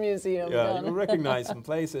some. History Museum. Yeah, you'll recognize some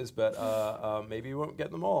places, but maybe you won't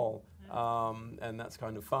get them all. And that's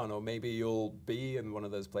kind of fun. Or maybe you'll be in one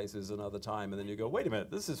of those places another time, and then you go, wait a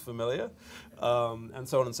minute, this is familiar, and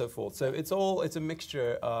so on and so forth. So it's a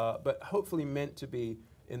mixture, but hopefully meant to be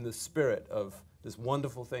in the spirit of this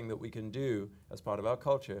wonderful thing that we can do as part of our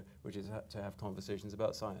culture, which is to have conversations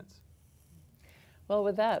about science. Well,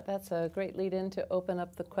 with that, that's a great lead-in to open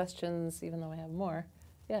up the questions, even though I have more.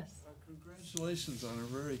 Yes? Congratulations on a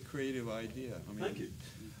very creative idea. Thank you.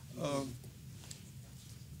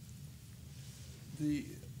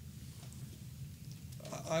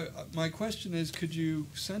 My question is, could you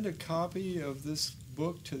send a copy of this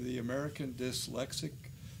book to the American Dyslexic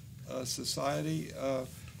Society?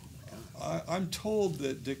 I'm told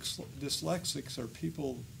that dyslexics are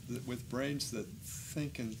people with brains that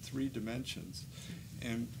think in 3 dimensions.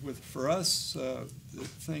 And for us that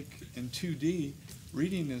think in 2D,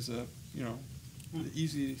 reading is a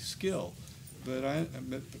easy skill. But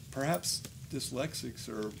perhaps dyslexics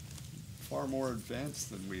are far more advanced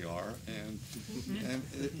than we are, and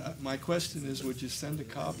my question is, would you send a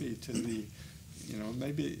copy to the you know,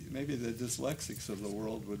 maybe the dyslexics of the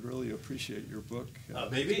world would really appreciate your book.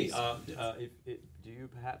 Maybe. Do you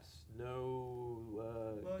perhaps know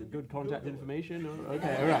good contact information? Or?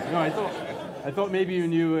 Okay, all right. No, I thought maybe you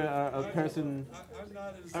knew a person. I'm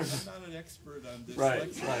not an expert on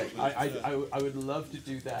dyslexia. Right. I would love to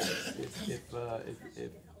do that if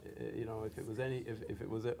you know, if it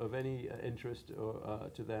was of any interest or,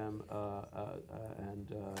 to them,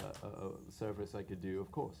 and a service I could do,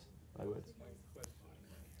 of course I would.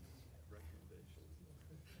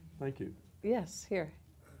 Thank you. Yes, here.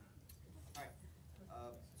 Hi.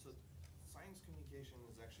 So science communication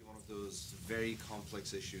is actually one of those very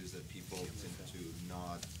complex issues that people tend to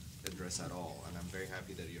not address at all. And I'm very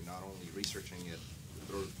happy that you're not only researching,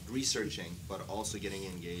 but also getting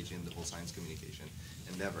engaged in the whole science communication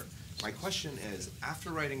endeavor. My question is,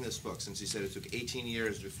 after writing this book, since you said it took 18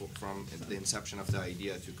 years from the inception of the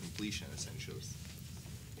idea to completion, essentially.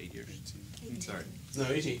 8 years. 18. Sorry. No,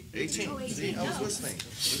 18. 18. Oh, 18. See, I was No. listening.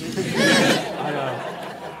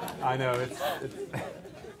 I know. It's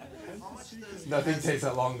nothing takes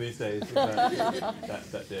that long these days.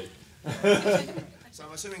 That did. So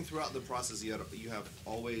I'm assuming throughout the process you have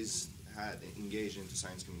always had engaged into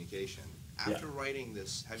science communication. After writing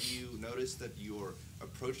this, have you noticed that your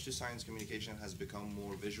approach to science communication has become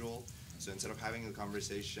more visual? So instead of having a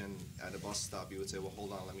conversation at a bus stop, you would say, well,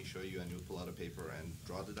 hold on, let me show you, and you would pull out a paper and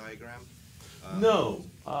draw the diagram? No,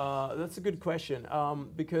 that's a good question,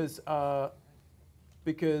 because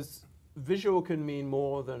visual can mean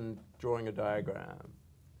more than drawing a diagram.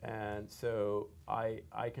 And so I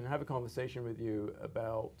can have a conversation with you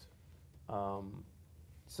about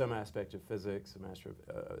some aspect of physics, some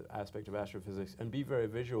aspect of astrophysics, and be very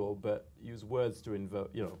visual, but use words to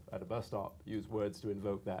invoke, you know, at a bus stop, use words to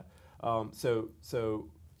invoke that. So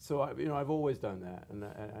I've always done that, and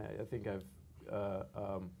I think I've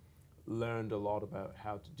learned a lot about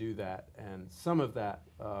how to do that, and some of that,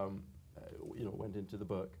 went into the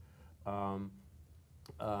book.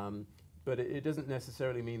 But it doesn't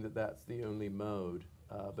necessarily mean that that's the only mode,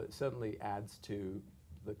 but it certainly adds to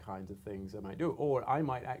the kinds of things I might do. Or I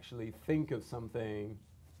might actually think of something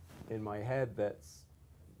in my head that's,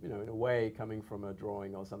 in a way coming from a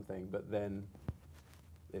drawing or something, but then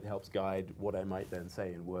it helps guide what I might then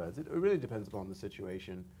say in words. It really depends upon the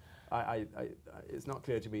situation. It's not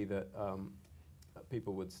clear to me that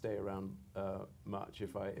people would stay around much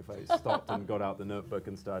if I stopped and got out the notebook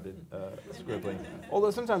and started scribbling.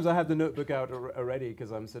 Although sometimes I have the notebook out already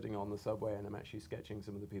because I'm sitting on the subway and I'm actually sketching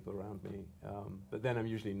some of the people around me. But then I'm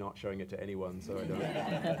usually not showing it to anyone, so I don't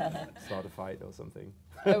start a fight or something.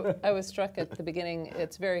 I was struck at the beginning.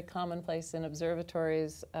 It's very commonplace in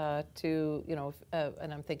observatories to,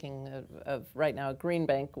 and I'm thinking of right now, Green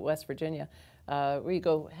Bank, West Virginia, where you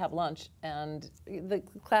go have lunch, and the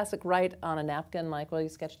classic write on a napkin, like, well, you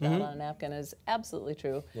sketched out on a napkin, is absolutely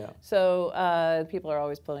true. Yeah. So people are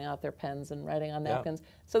always pulling out their pens and writing on napkins.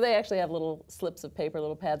 So they actually have little slips of paper,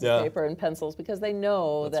 little pads of paper and pencils, because they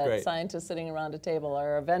know that scientists sitting around a table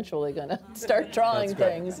are eventually going to start drawing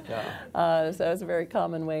things. Yeah. So it's a very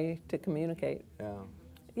common way to communicate. Yeah.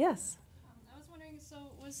 Yes? I was wondering, so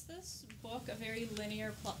was this book a very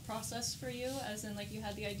linear process for you, as in, like, you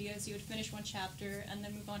had the ideas, you would finish one chapter and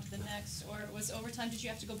then move on to the next, or was over time, did you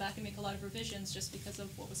have to go back and make a lot of revisions just because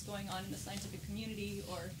of what was going on in the scientific community,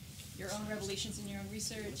 or your own revelations in your own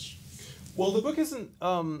research? Well, the book isn't,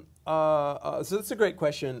 so that's a great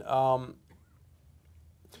question.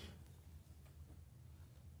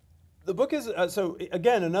 The book is, so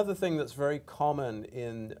again, another thing that's very common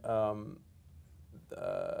in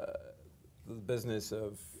the business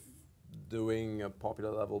of doing a popular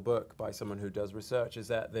level book by someone who does research is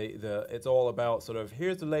that it's all about sort of,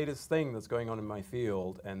 here's the latest thing that's going on in my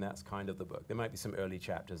field, and that's kind of the book. There might be some early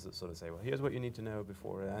chapters that sort of say, well, here's what you need to know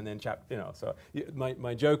before, and then so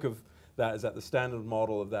my joke of that is that the standard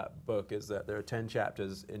model of that book is that there are 10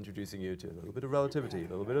 chapters introducing you to a little bit of relativity, a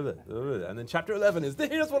little bit of it, and then chapter 11 is,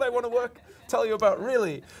 here's what I want to tell you about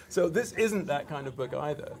really. So this isn't that kind of book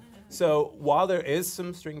either. So while there is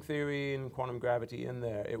some string theory and quantum gravity in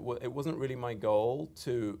there, it wasn't really my goal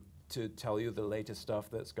to tell you the latest stuff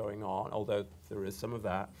that's going on, although there is some of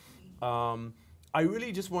that. I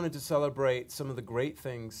really just wanted to celebrate some of the great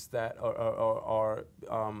things that are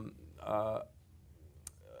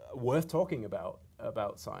worth talking about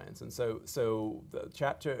science. And so the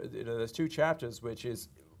chapter, there's 2 chapters, which is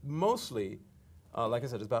mostly, like I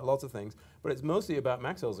said, it's about lots of things, but it's mostly about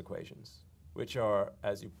Maxwell's equations, which are,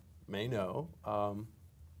 as you may know,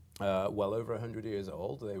 well over 100 years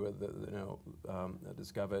old. They were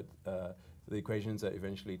discovered the equations that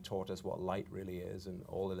eventually taught us what light really is and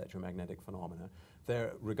all electromagnetic phenomena.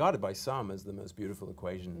 They're regarded by some as the most beautiful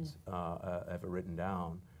equations ever written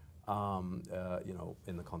down, you know,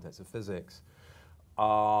 in the context of physics.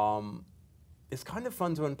 It's kind of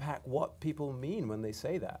fun to unpack what people mean when they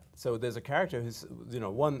say that. So there's a character who's, you know,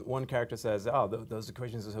 one character says, oh, those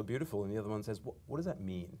equations are so beautiful, and the other one says, what does that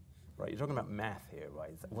mean? Right? You're talking about math here,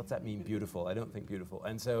 right? What's that mean, beautiful? I don't think beautiful.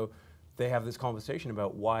 And so they have this conversation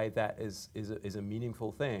about why that is a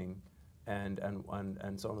meaningful thing, and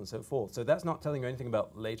so on and so forth. So that's not telling you anything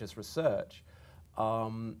about latest research,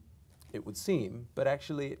 it would seem, but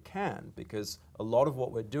actually it can, because a lot of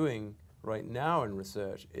what we're doing right now in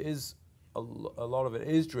research is, a lot of it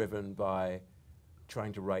is driven by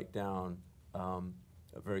trying to write down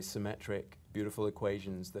very symmetric, beautiful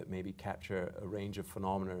equations that maybe capture a range of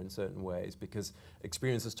phenomena in certain ways, because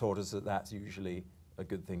experience has taught us that that's usually a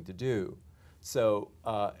good thing to do. So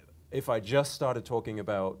if I just started talking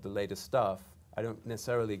about the latest stuff, I don't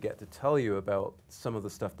necessarily get to tell you about some of the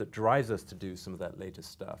stuff that drives us to do some of that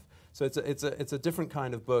latest stuff. So it's a different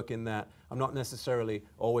kind of book in that I'm not necessarily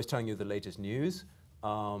always telling you the latest news.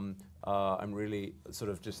 I'm really sort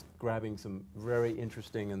of just grabbing some very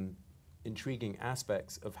interesting and intriguing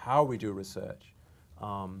aspects of how we do research,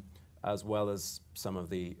 as well as some of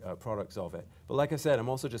the products of it. But like I said, I'm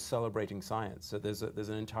also just celebrating science. So there's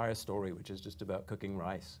an entire story which is just about cooking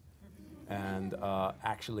rice. And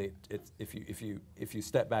actually, if you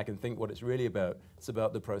step back and think what it's really about, it's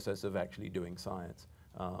about the process of actually doing science.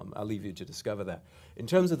 I'll leave you to discover that. In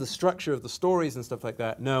terms of the structure of the stories and stuff like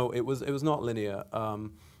that, no, it was not linear.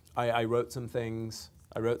 I wrote some things,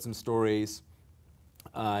 I wrote some stories,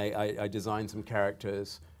 I designed some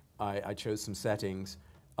characters, I chose some settings,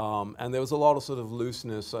 and there was a lot of sort of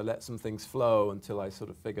looseness. I let some things flow until I sort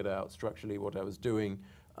of figured out structurally what I was doing.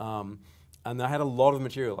 And I had a lot of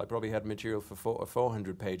material. I probably had material for a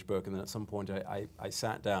 400-page book, and then at some point I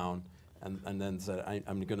sat down and then said,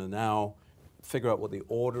 I'm going to now figure out what the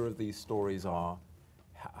order of these stories are,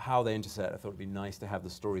 how they intersect. I thought it'd be nice to have the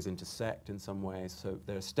stories intersect in some ways. So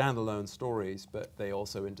they're standalone stories, but they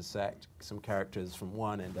also intersect. Some characters from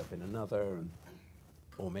one end up in another,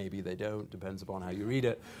 or maybe they don't, depends upon how you read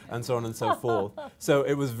it, and so on and so forth. So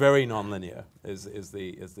it was very nonlinear, is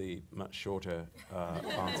the much shorter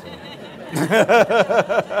answer.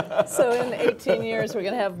 So in 18 years, we're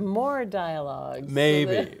going to have more dialogues.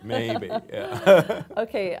 Maybe, yeah.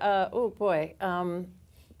 Okay, oh boy.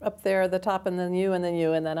 Up there, the top, and then you, and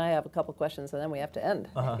then I have a couple questions, and then we have to end.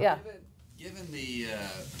 Yeah. Given the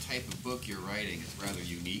type of book you're writing, it's rather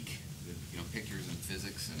unique, with, you know, pictures and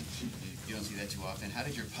physics, and you don't see that too often. How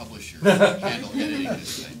did your publisher handle editing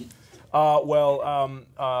this thing? Well,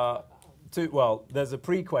 there's a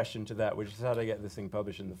pre-question to that, which is how to get this thing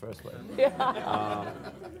published in the first place. Yeah.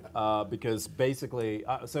 Because basically,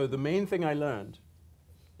 so the main thing I learned,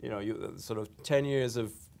 you know, sort of 10 years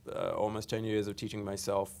of, almost 10 years of teaching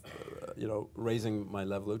myself, you know, raising my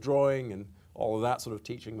level of drawing and all of that, sort of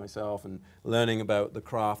teaching myself and learning about the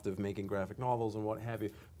craft of making graphic novels and what have you.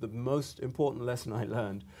 The most important lesson I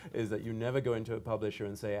learned is that you never go into a publisher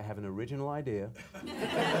and say, I have an original idea.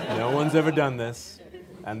 No one's ever done this,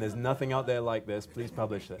 and there's nothing out there like this. Please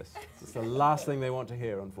publish this. It's the last thing they want to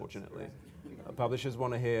hear, unfortunately. Publishers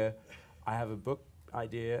want to hear, I have a book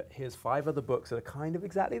idea, here's 5 other books that are kind of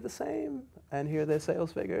exactly the same, and here are their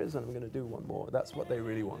sales figures, and I'm going to do one more. That's what they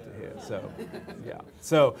really want to hear. So, yeah.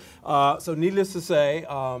 So needless to say,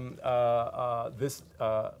 this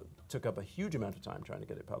took up a huge amount of time trying to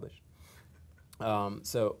get it published.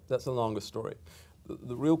 So that's the longest story.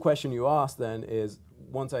 The real question you asked then is,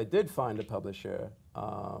 once I did find a publisher,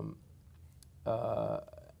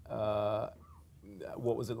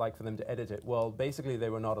 what was it like for them to edit it? Well, basically, they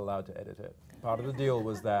were not allowed to edit it. Part of the deal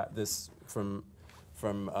was that this, from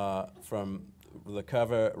the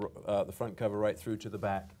cover, the front cover right through to the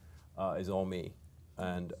back, is all me.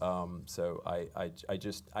 And so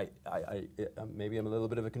maybe I'm a little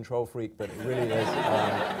bit of a control freak, but it really is.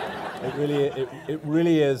 It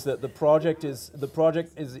really is that the project is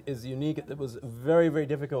unique. It was very, very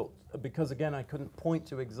difficult because, again, I couldn't point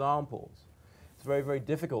to examples. It's very, very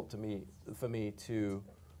difficult for me to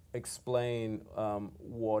explain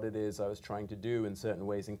what it is I was trying to do in certain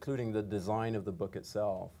ways, including the design of the book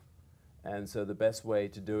itself. And so the best way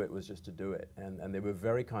to do it was just to do it. And they were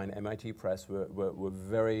very kind. MIT Press were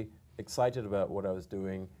very excited about what I was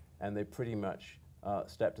doing, and they pretty much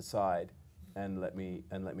stepped aside and let me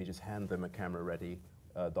just hand them a camera-ready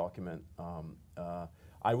document.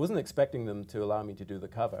 I wasn't expecting them to allow me to do the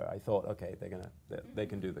cover. I thought, okay, they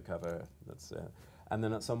can do the cover. And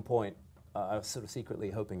then at some point, I was sort of secretly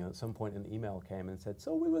hoping at some point an email came and said,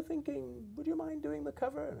 "So we were thinking, would you mind doing the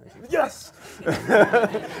cover?" And I said, "Yes."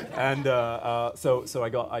 And so I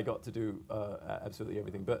got to do absolutely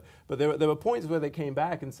everything. But there were points where they came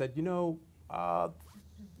back and said,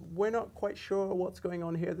 we're not quite sure what's going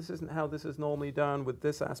on here. This isn't how this is normally done with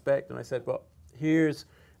this aspect. And I said, well, here's,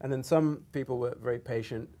 and then some people were very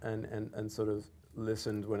patient and sort of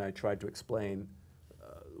listened when I tried to explain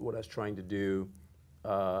what I was trying to do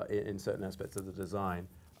in certain aspects of the design.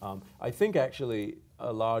 I think actually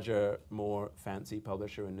a larger, more fancy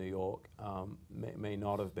publisher in New York may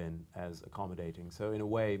not have been as accommodating. So in a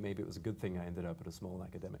way, maybe it was a good thing I ended up at a small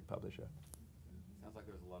academic publisher. Sounds like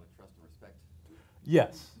there was a lot of trust and respect.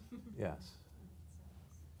 Yes, yes.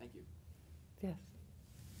 Thank you. Yes.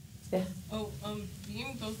 Yeah. Oh,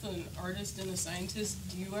 being both an artist and a scientist,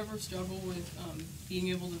 do you ever struggle with being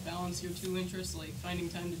able to balance your two interests, like finding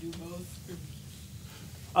time to do both?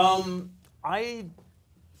 I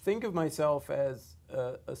think of myself as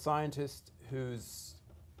a scientist who's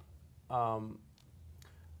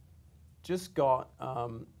just got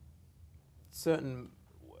certain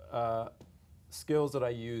skills that I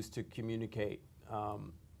use to communicate.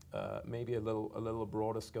 Maybe a little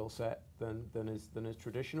broader skill set than is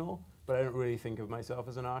traditional, but I don't really think of myself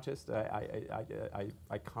as an artist.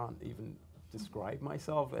 I can't even describe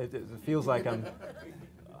myself. It feels like I'm.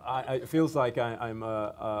 It feels like I'm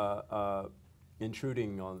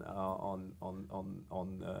intruding on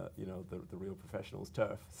the real professional's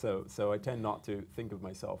turf. So I tend not to think of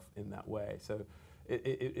myself in that way. So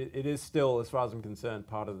it is still, as far as I'm concerned,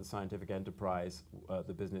 part of the scientific enterprise,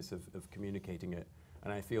 the business of communicating it.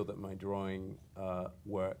 And I feel that my drawing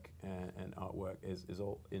work and artwork is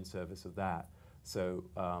all in service of that. So,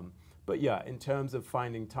 but yeah, in terms of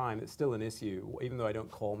finding time, it's still an issue. Even though I don't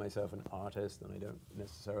call myself an artist and I don't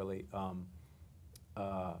necessarily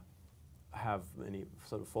have any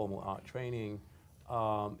sort of formal art training,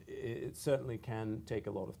 it certainly can take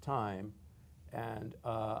a lot of time. And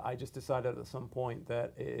I just decided at some point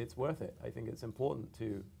that it's worth it. I think it's important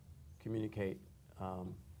to communicate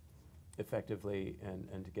effectively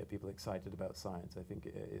and to get people excited about science. I think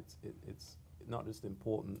it's not just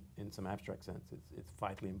important in some abstract sense, it's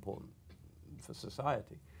vitally important for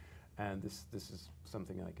society. And this is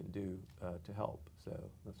something I can do to help, so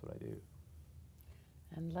that's what I do.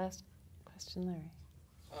 And last question, Larry.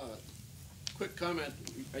 Quick comment,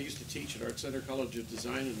 I used to teach at Art Center College of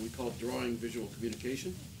Design, and we called drawing visual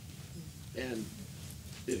communication. And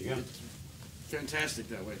it's fantastic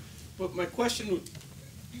that way. But my question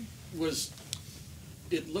was,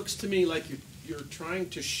 it looks to me like you're trying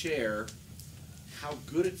to share how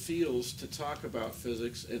good it feels to talk about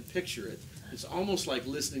physics and picture it. It's almost like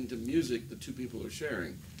listening to music the two people are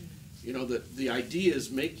sharing. You know, the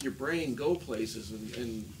ideas make your brain go places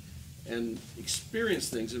and experience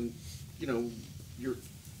things. And you know,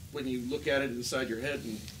 when you look at it inside your head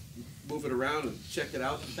and move it around and check it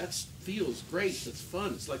out, that feels great. That's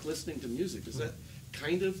fun. It's like listening to music. Is that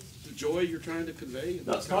kind of the joy you're trying to convey in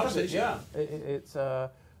That's this part of it, conversation? yeah.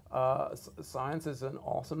 It's science is an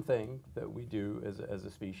awesome thing that we do as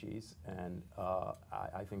a species, and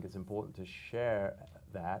I think it's important to share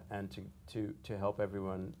that and to help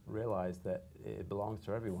everyone realize that it belongs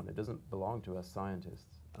to everyone. It doesn't belong to us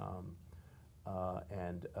scientists.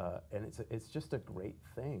 And it's just a great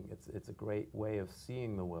thing. It's a great way of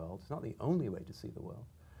seeing the world. It's not the only way to see the world,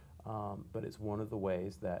 but it's one of the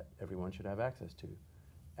ways that everyone should have access to.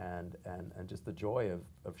 And just the joy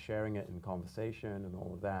of sharing it in conversation and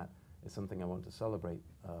all of that is something I want to celebrate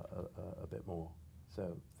a bit more.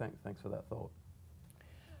 So thanks for that thought.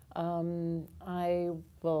 I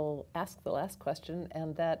will ask the last question,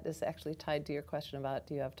 and that is actually tied to your question about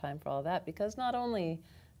do you have time for all that, because not only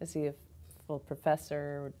is he a full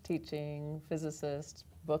professor, teaching, physicist,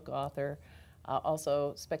 book author,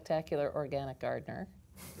 also spectacular organic gardener,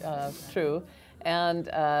 true, and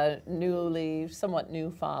somewhat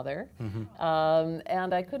new father.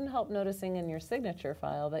 And I couldn't help noticing in your signature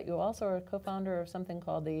file that you also are a co-founder of something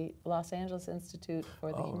called the Los Angeles Institute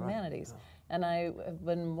for the Humanities. Right. And I've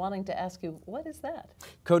been wanting to ask you, what is that?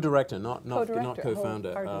 Co-director, not co-director. co-founder.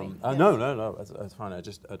 Yes. No, that's fine. I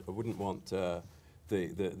wouldn't want the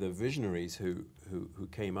visionaries who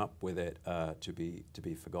came up with it to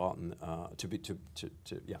be forgotten,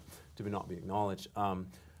 to not be acknowledged.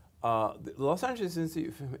 The Los Angeles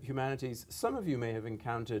Institute for Humanities, some of you may have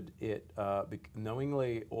encountered it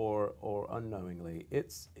knowingly or unknowingly.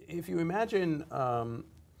 It's, if you imagine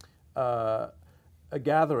a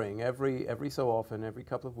gathering every so often, every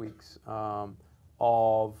couple of weeks,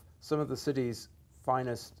 of some of the city's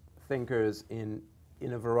finest thinkers in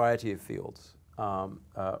a variety of fields.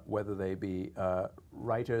 whether they be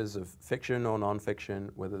writers of fiction or nonfiction,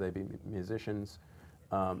 whether they be musicians,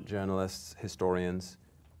 journalists, historians,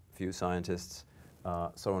 few scientists,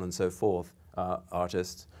 so on and so forth,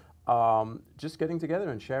 artists, just getting together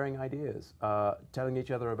and sharing ideas, telling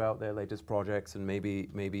each other about their latest projects, and maybe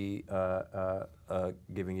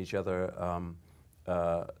giving each other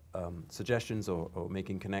suggestions or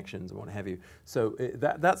making connections and what have you. So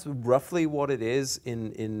that's roughly what it is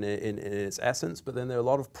in its essence. But then there are a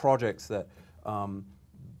lot of projects that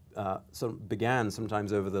sort of began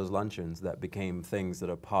sometimes over those luncheons that became things that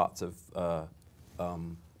are parts of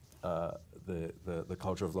the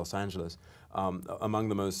culture of Los Angeles. Among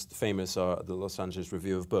the most famous are the Los Angeles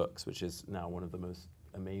Review of Books, which is now one of the most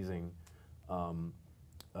amazing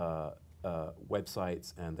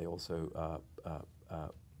websites, and they also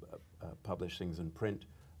publish things in print,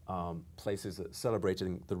 places that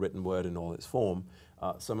celebrating the written word in all its form.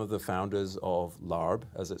 Some of the founders of LARB,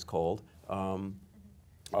 as it's called,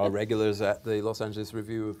 are regulars at the Los Angeles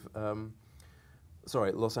Review of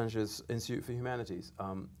Los Angeles Institute for Humanities.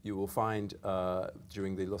 You will find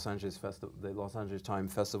during the Los Angeles Time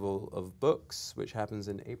Festival of Books, which happens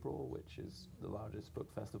in April, which is the largest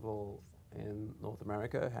book festival in North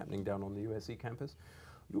America, happening down on the USC campus.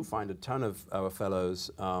 You'll find a ton of our fellows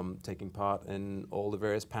taking part in all the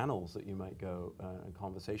various panels that you might go and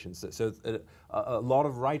conversations. So a lot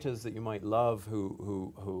of writers that you might love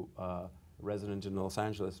who resident in Los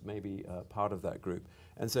Angeles may be part of that group.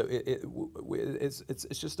 And so it's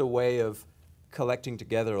just a way of collecting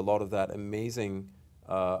together a lot of that amazing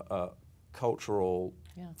cultural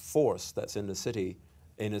force that's in a city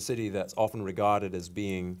that's often regarded as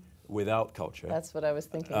being without culture. That's what I was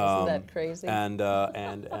thinking. Isn't that crazy? And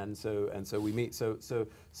so we meet. So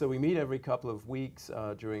we meet every couple of weeks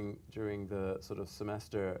during the sort of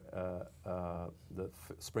semester, the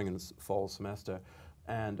spring and fall semester.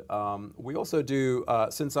 And we also do,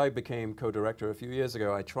 since I became co-director a few years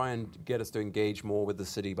ago, I try and get us to engage more with the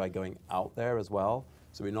city by going out there as well.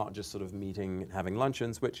 So we're not just sort of meeting and having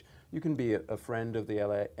luncheons, which you can be a friend of the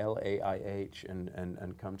LAIH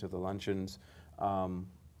and come to the luncheons.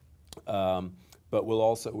 But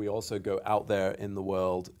we also go out there in the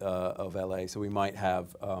world of LA. So we might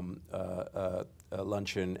have a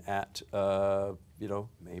luncheon at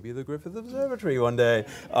maybe the Griffith Observatory one day,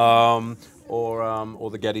 or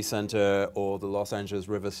the Getty Center, or the Los Angeles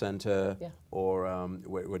River Center, or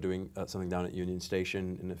we're doing something down at Union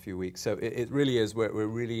Station in a few weeks. So it really is, we're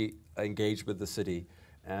really engaged with the city,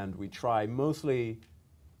 and we try mostly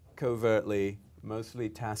covertly, mostly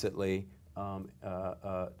tacitly,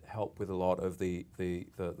 help with a lot of the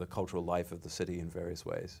cultural life of the city in various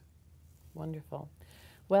ways. Wonderful.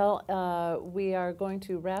 Well, we are going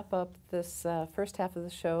to wrap up this first half of the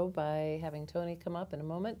show by having Tony come up in a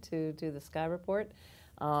moment to do the Sky Report.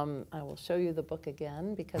 I will show you the book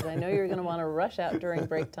again, because I know you're going to want to rush out during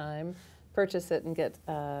break time, purchase it, and get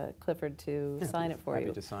Clifford to sign it for you.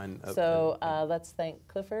 Happy to sign up. So let's thank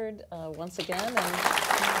Clifford once again. And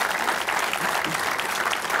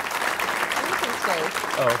you can stay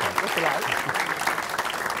if you like.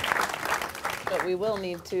 But we will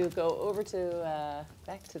need to go over to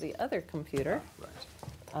back to the other computer.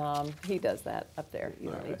 Right. He does that up there. You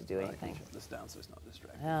don't need to do anything. I can shut this down so it's not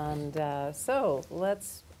distracting. And so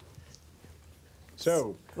let's.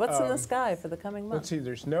 So what's in the sky for the coming month? Let's see.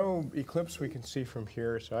 There's no eclipse we can see from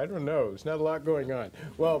here, so I don't know. There's not a lot going on.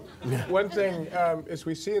 Well, one thing as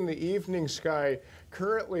we see in the evening sky,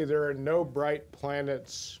 currently there are no bright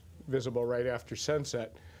planets visible right after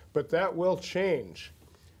sunset, but that will change.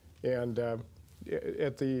 And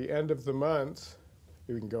at the end of the month,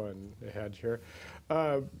 we can go on ahead here,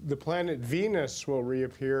 the planet Venus will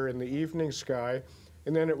reappear in the evening sky,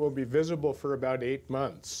 and then it will be visible for about 8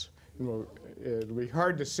 months. And it'll be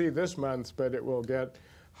hard to see this month, but it will get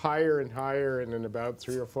higher and higher, and in about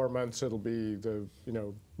 3 or 4 months, it'll be the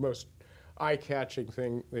most eye-catching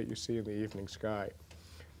thing that you see in the evening sky.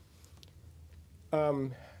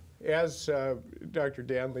 As Dr.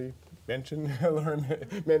 Danley mentioned, Lauren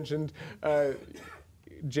mentioned,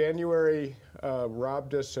 January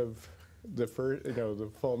robbed us of the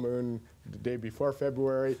full moon the day before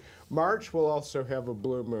February. March will also have a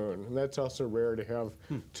blue moon, and that's also rare to have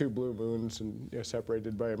 2 blue moons and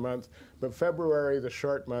separated by a month. But February, the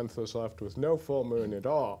short month, was left with no full moon at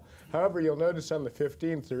all. However, you'll notice on the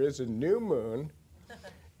 15th there is a new moon,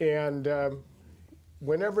 and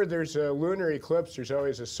whenever there's a lunar eclipse, there's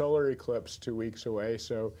always a solar eclipse 2 weeks away.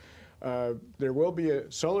 So there will be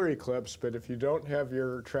a solar eclipse, but if you don't have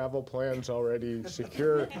your travel plans already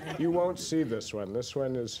secure, you won't see this one. This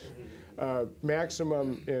one is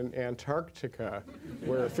maximum in Antarctica,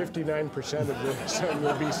 where 59% of the sun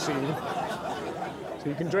will be seen. So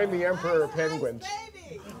you can join the Emperor of Penguins.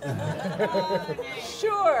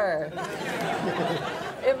 Sure.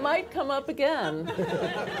 It might come up again.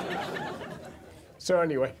 So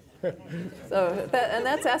anyway. So and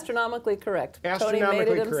that's astronomically correct. Astronomically Tony made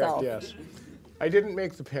it himself. correct, yes. I didn't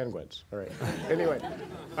make the penguins. All right. Anyway,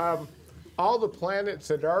 all the planets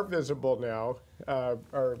that are visible now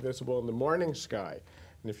are visible in the morning sky.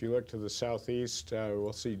 And if you look to the southeast,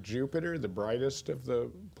 we'll see Jupiter, the brightest of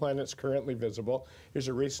the planets currently visible. Here's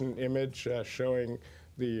a recent image showing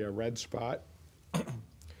the red spot.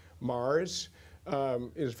 Mars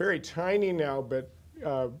is very tiny now, but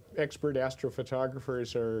expert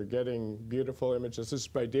astrophotographers are getting beautiful images. This is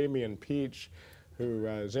by Damien Peach, who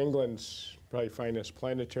is England's probably finest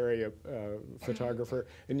planetary photographer.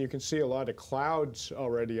 And you can see a lot of clouds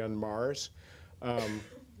already on Mars.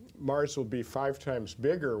 Mars will be 5 times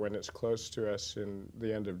bigger when it's close to us in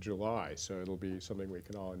the end of July, so it'll be something we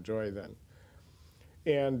can all enjoy then.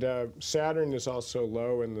 And Saturn is also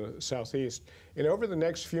low in the southeast. And over the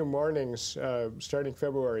next few mornings, starting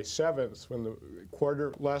February 7th, when the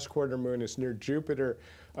last quarter moon is near Jupiter,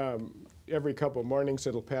 every couple mornings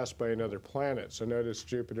it'll pass by another planet. So notice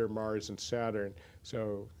Jupiter, Mars, and Saturn.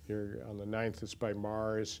 So here on the 9th it's by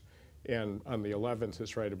Mars, and on the 11th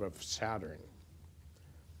it's right above Saturn.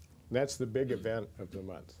 That's the big event of the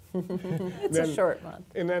month. It's a short month.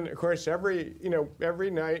 And then, of course, every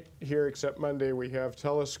night here except Monday, we have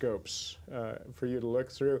telescopes for you to look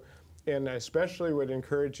through. And I especially would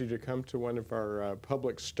encourage you to come to one of our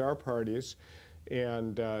public star parties.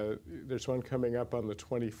 And there's one coming up on the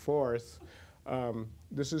 24th.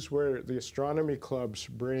 This is where the astronomy clubs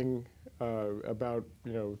bring about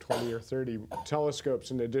 20 or 30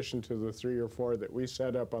 telescopes in addition to the 3 or 4 that we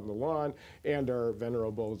set up on the lawn and our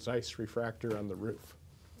venerable Zeiss refractor on the roof.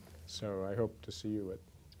 So I hope to see you at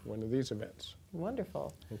one of these events.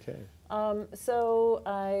 Wonderful. Okay. So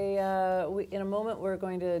in a moment we're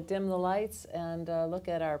going to dim the lights and look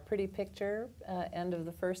at our pretty picture end of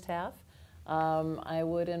the first half. I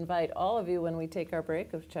would invite all of you when we take our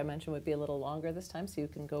break, which I mentioned would be a little longer this time, so you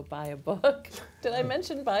can go buy a book. Did I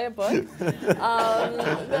mention buy a book?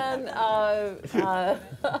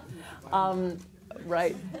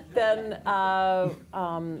 Right. Then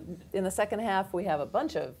in the second half, we have a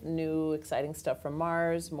bunch of new exciting stuff from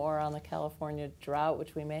Mars, more on the California drought,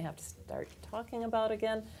 which we may have to start talking about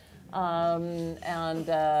again. And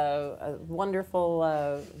a wonderful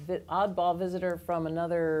oddball visitor from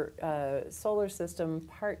another solar system,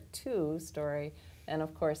 Part 2 story, and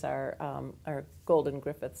of course our Golden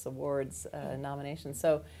Griffiths Awards nomination.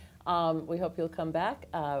 So we hope you'll come back.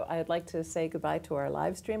 I'd like to say goodbye to our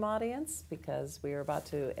live stream audience because we are about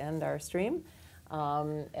to end our stream.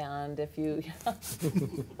 And if you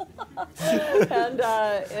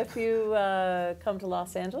if you come to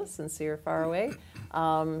Los Angeles, since you're far away,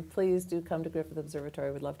 please do come to Griffith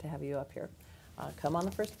Observatory. We'd love to have you up here. Come on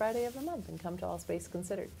the first Friday of the month and come to All Space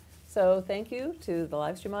Considered. So thank you to the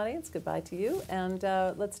live stream audience. Goodbye to you. And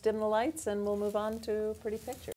let's dim the lights and we'll move on to Pretty Picture.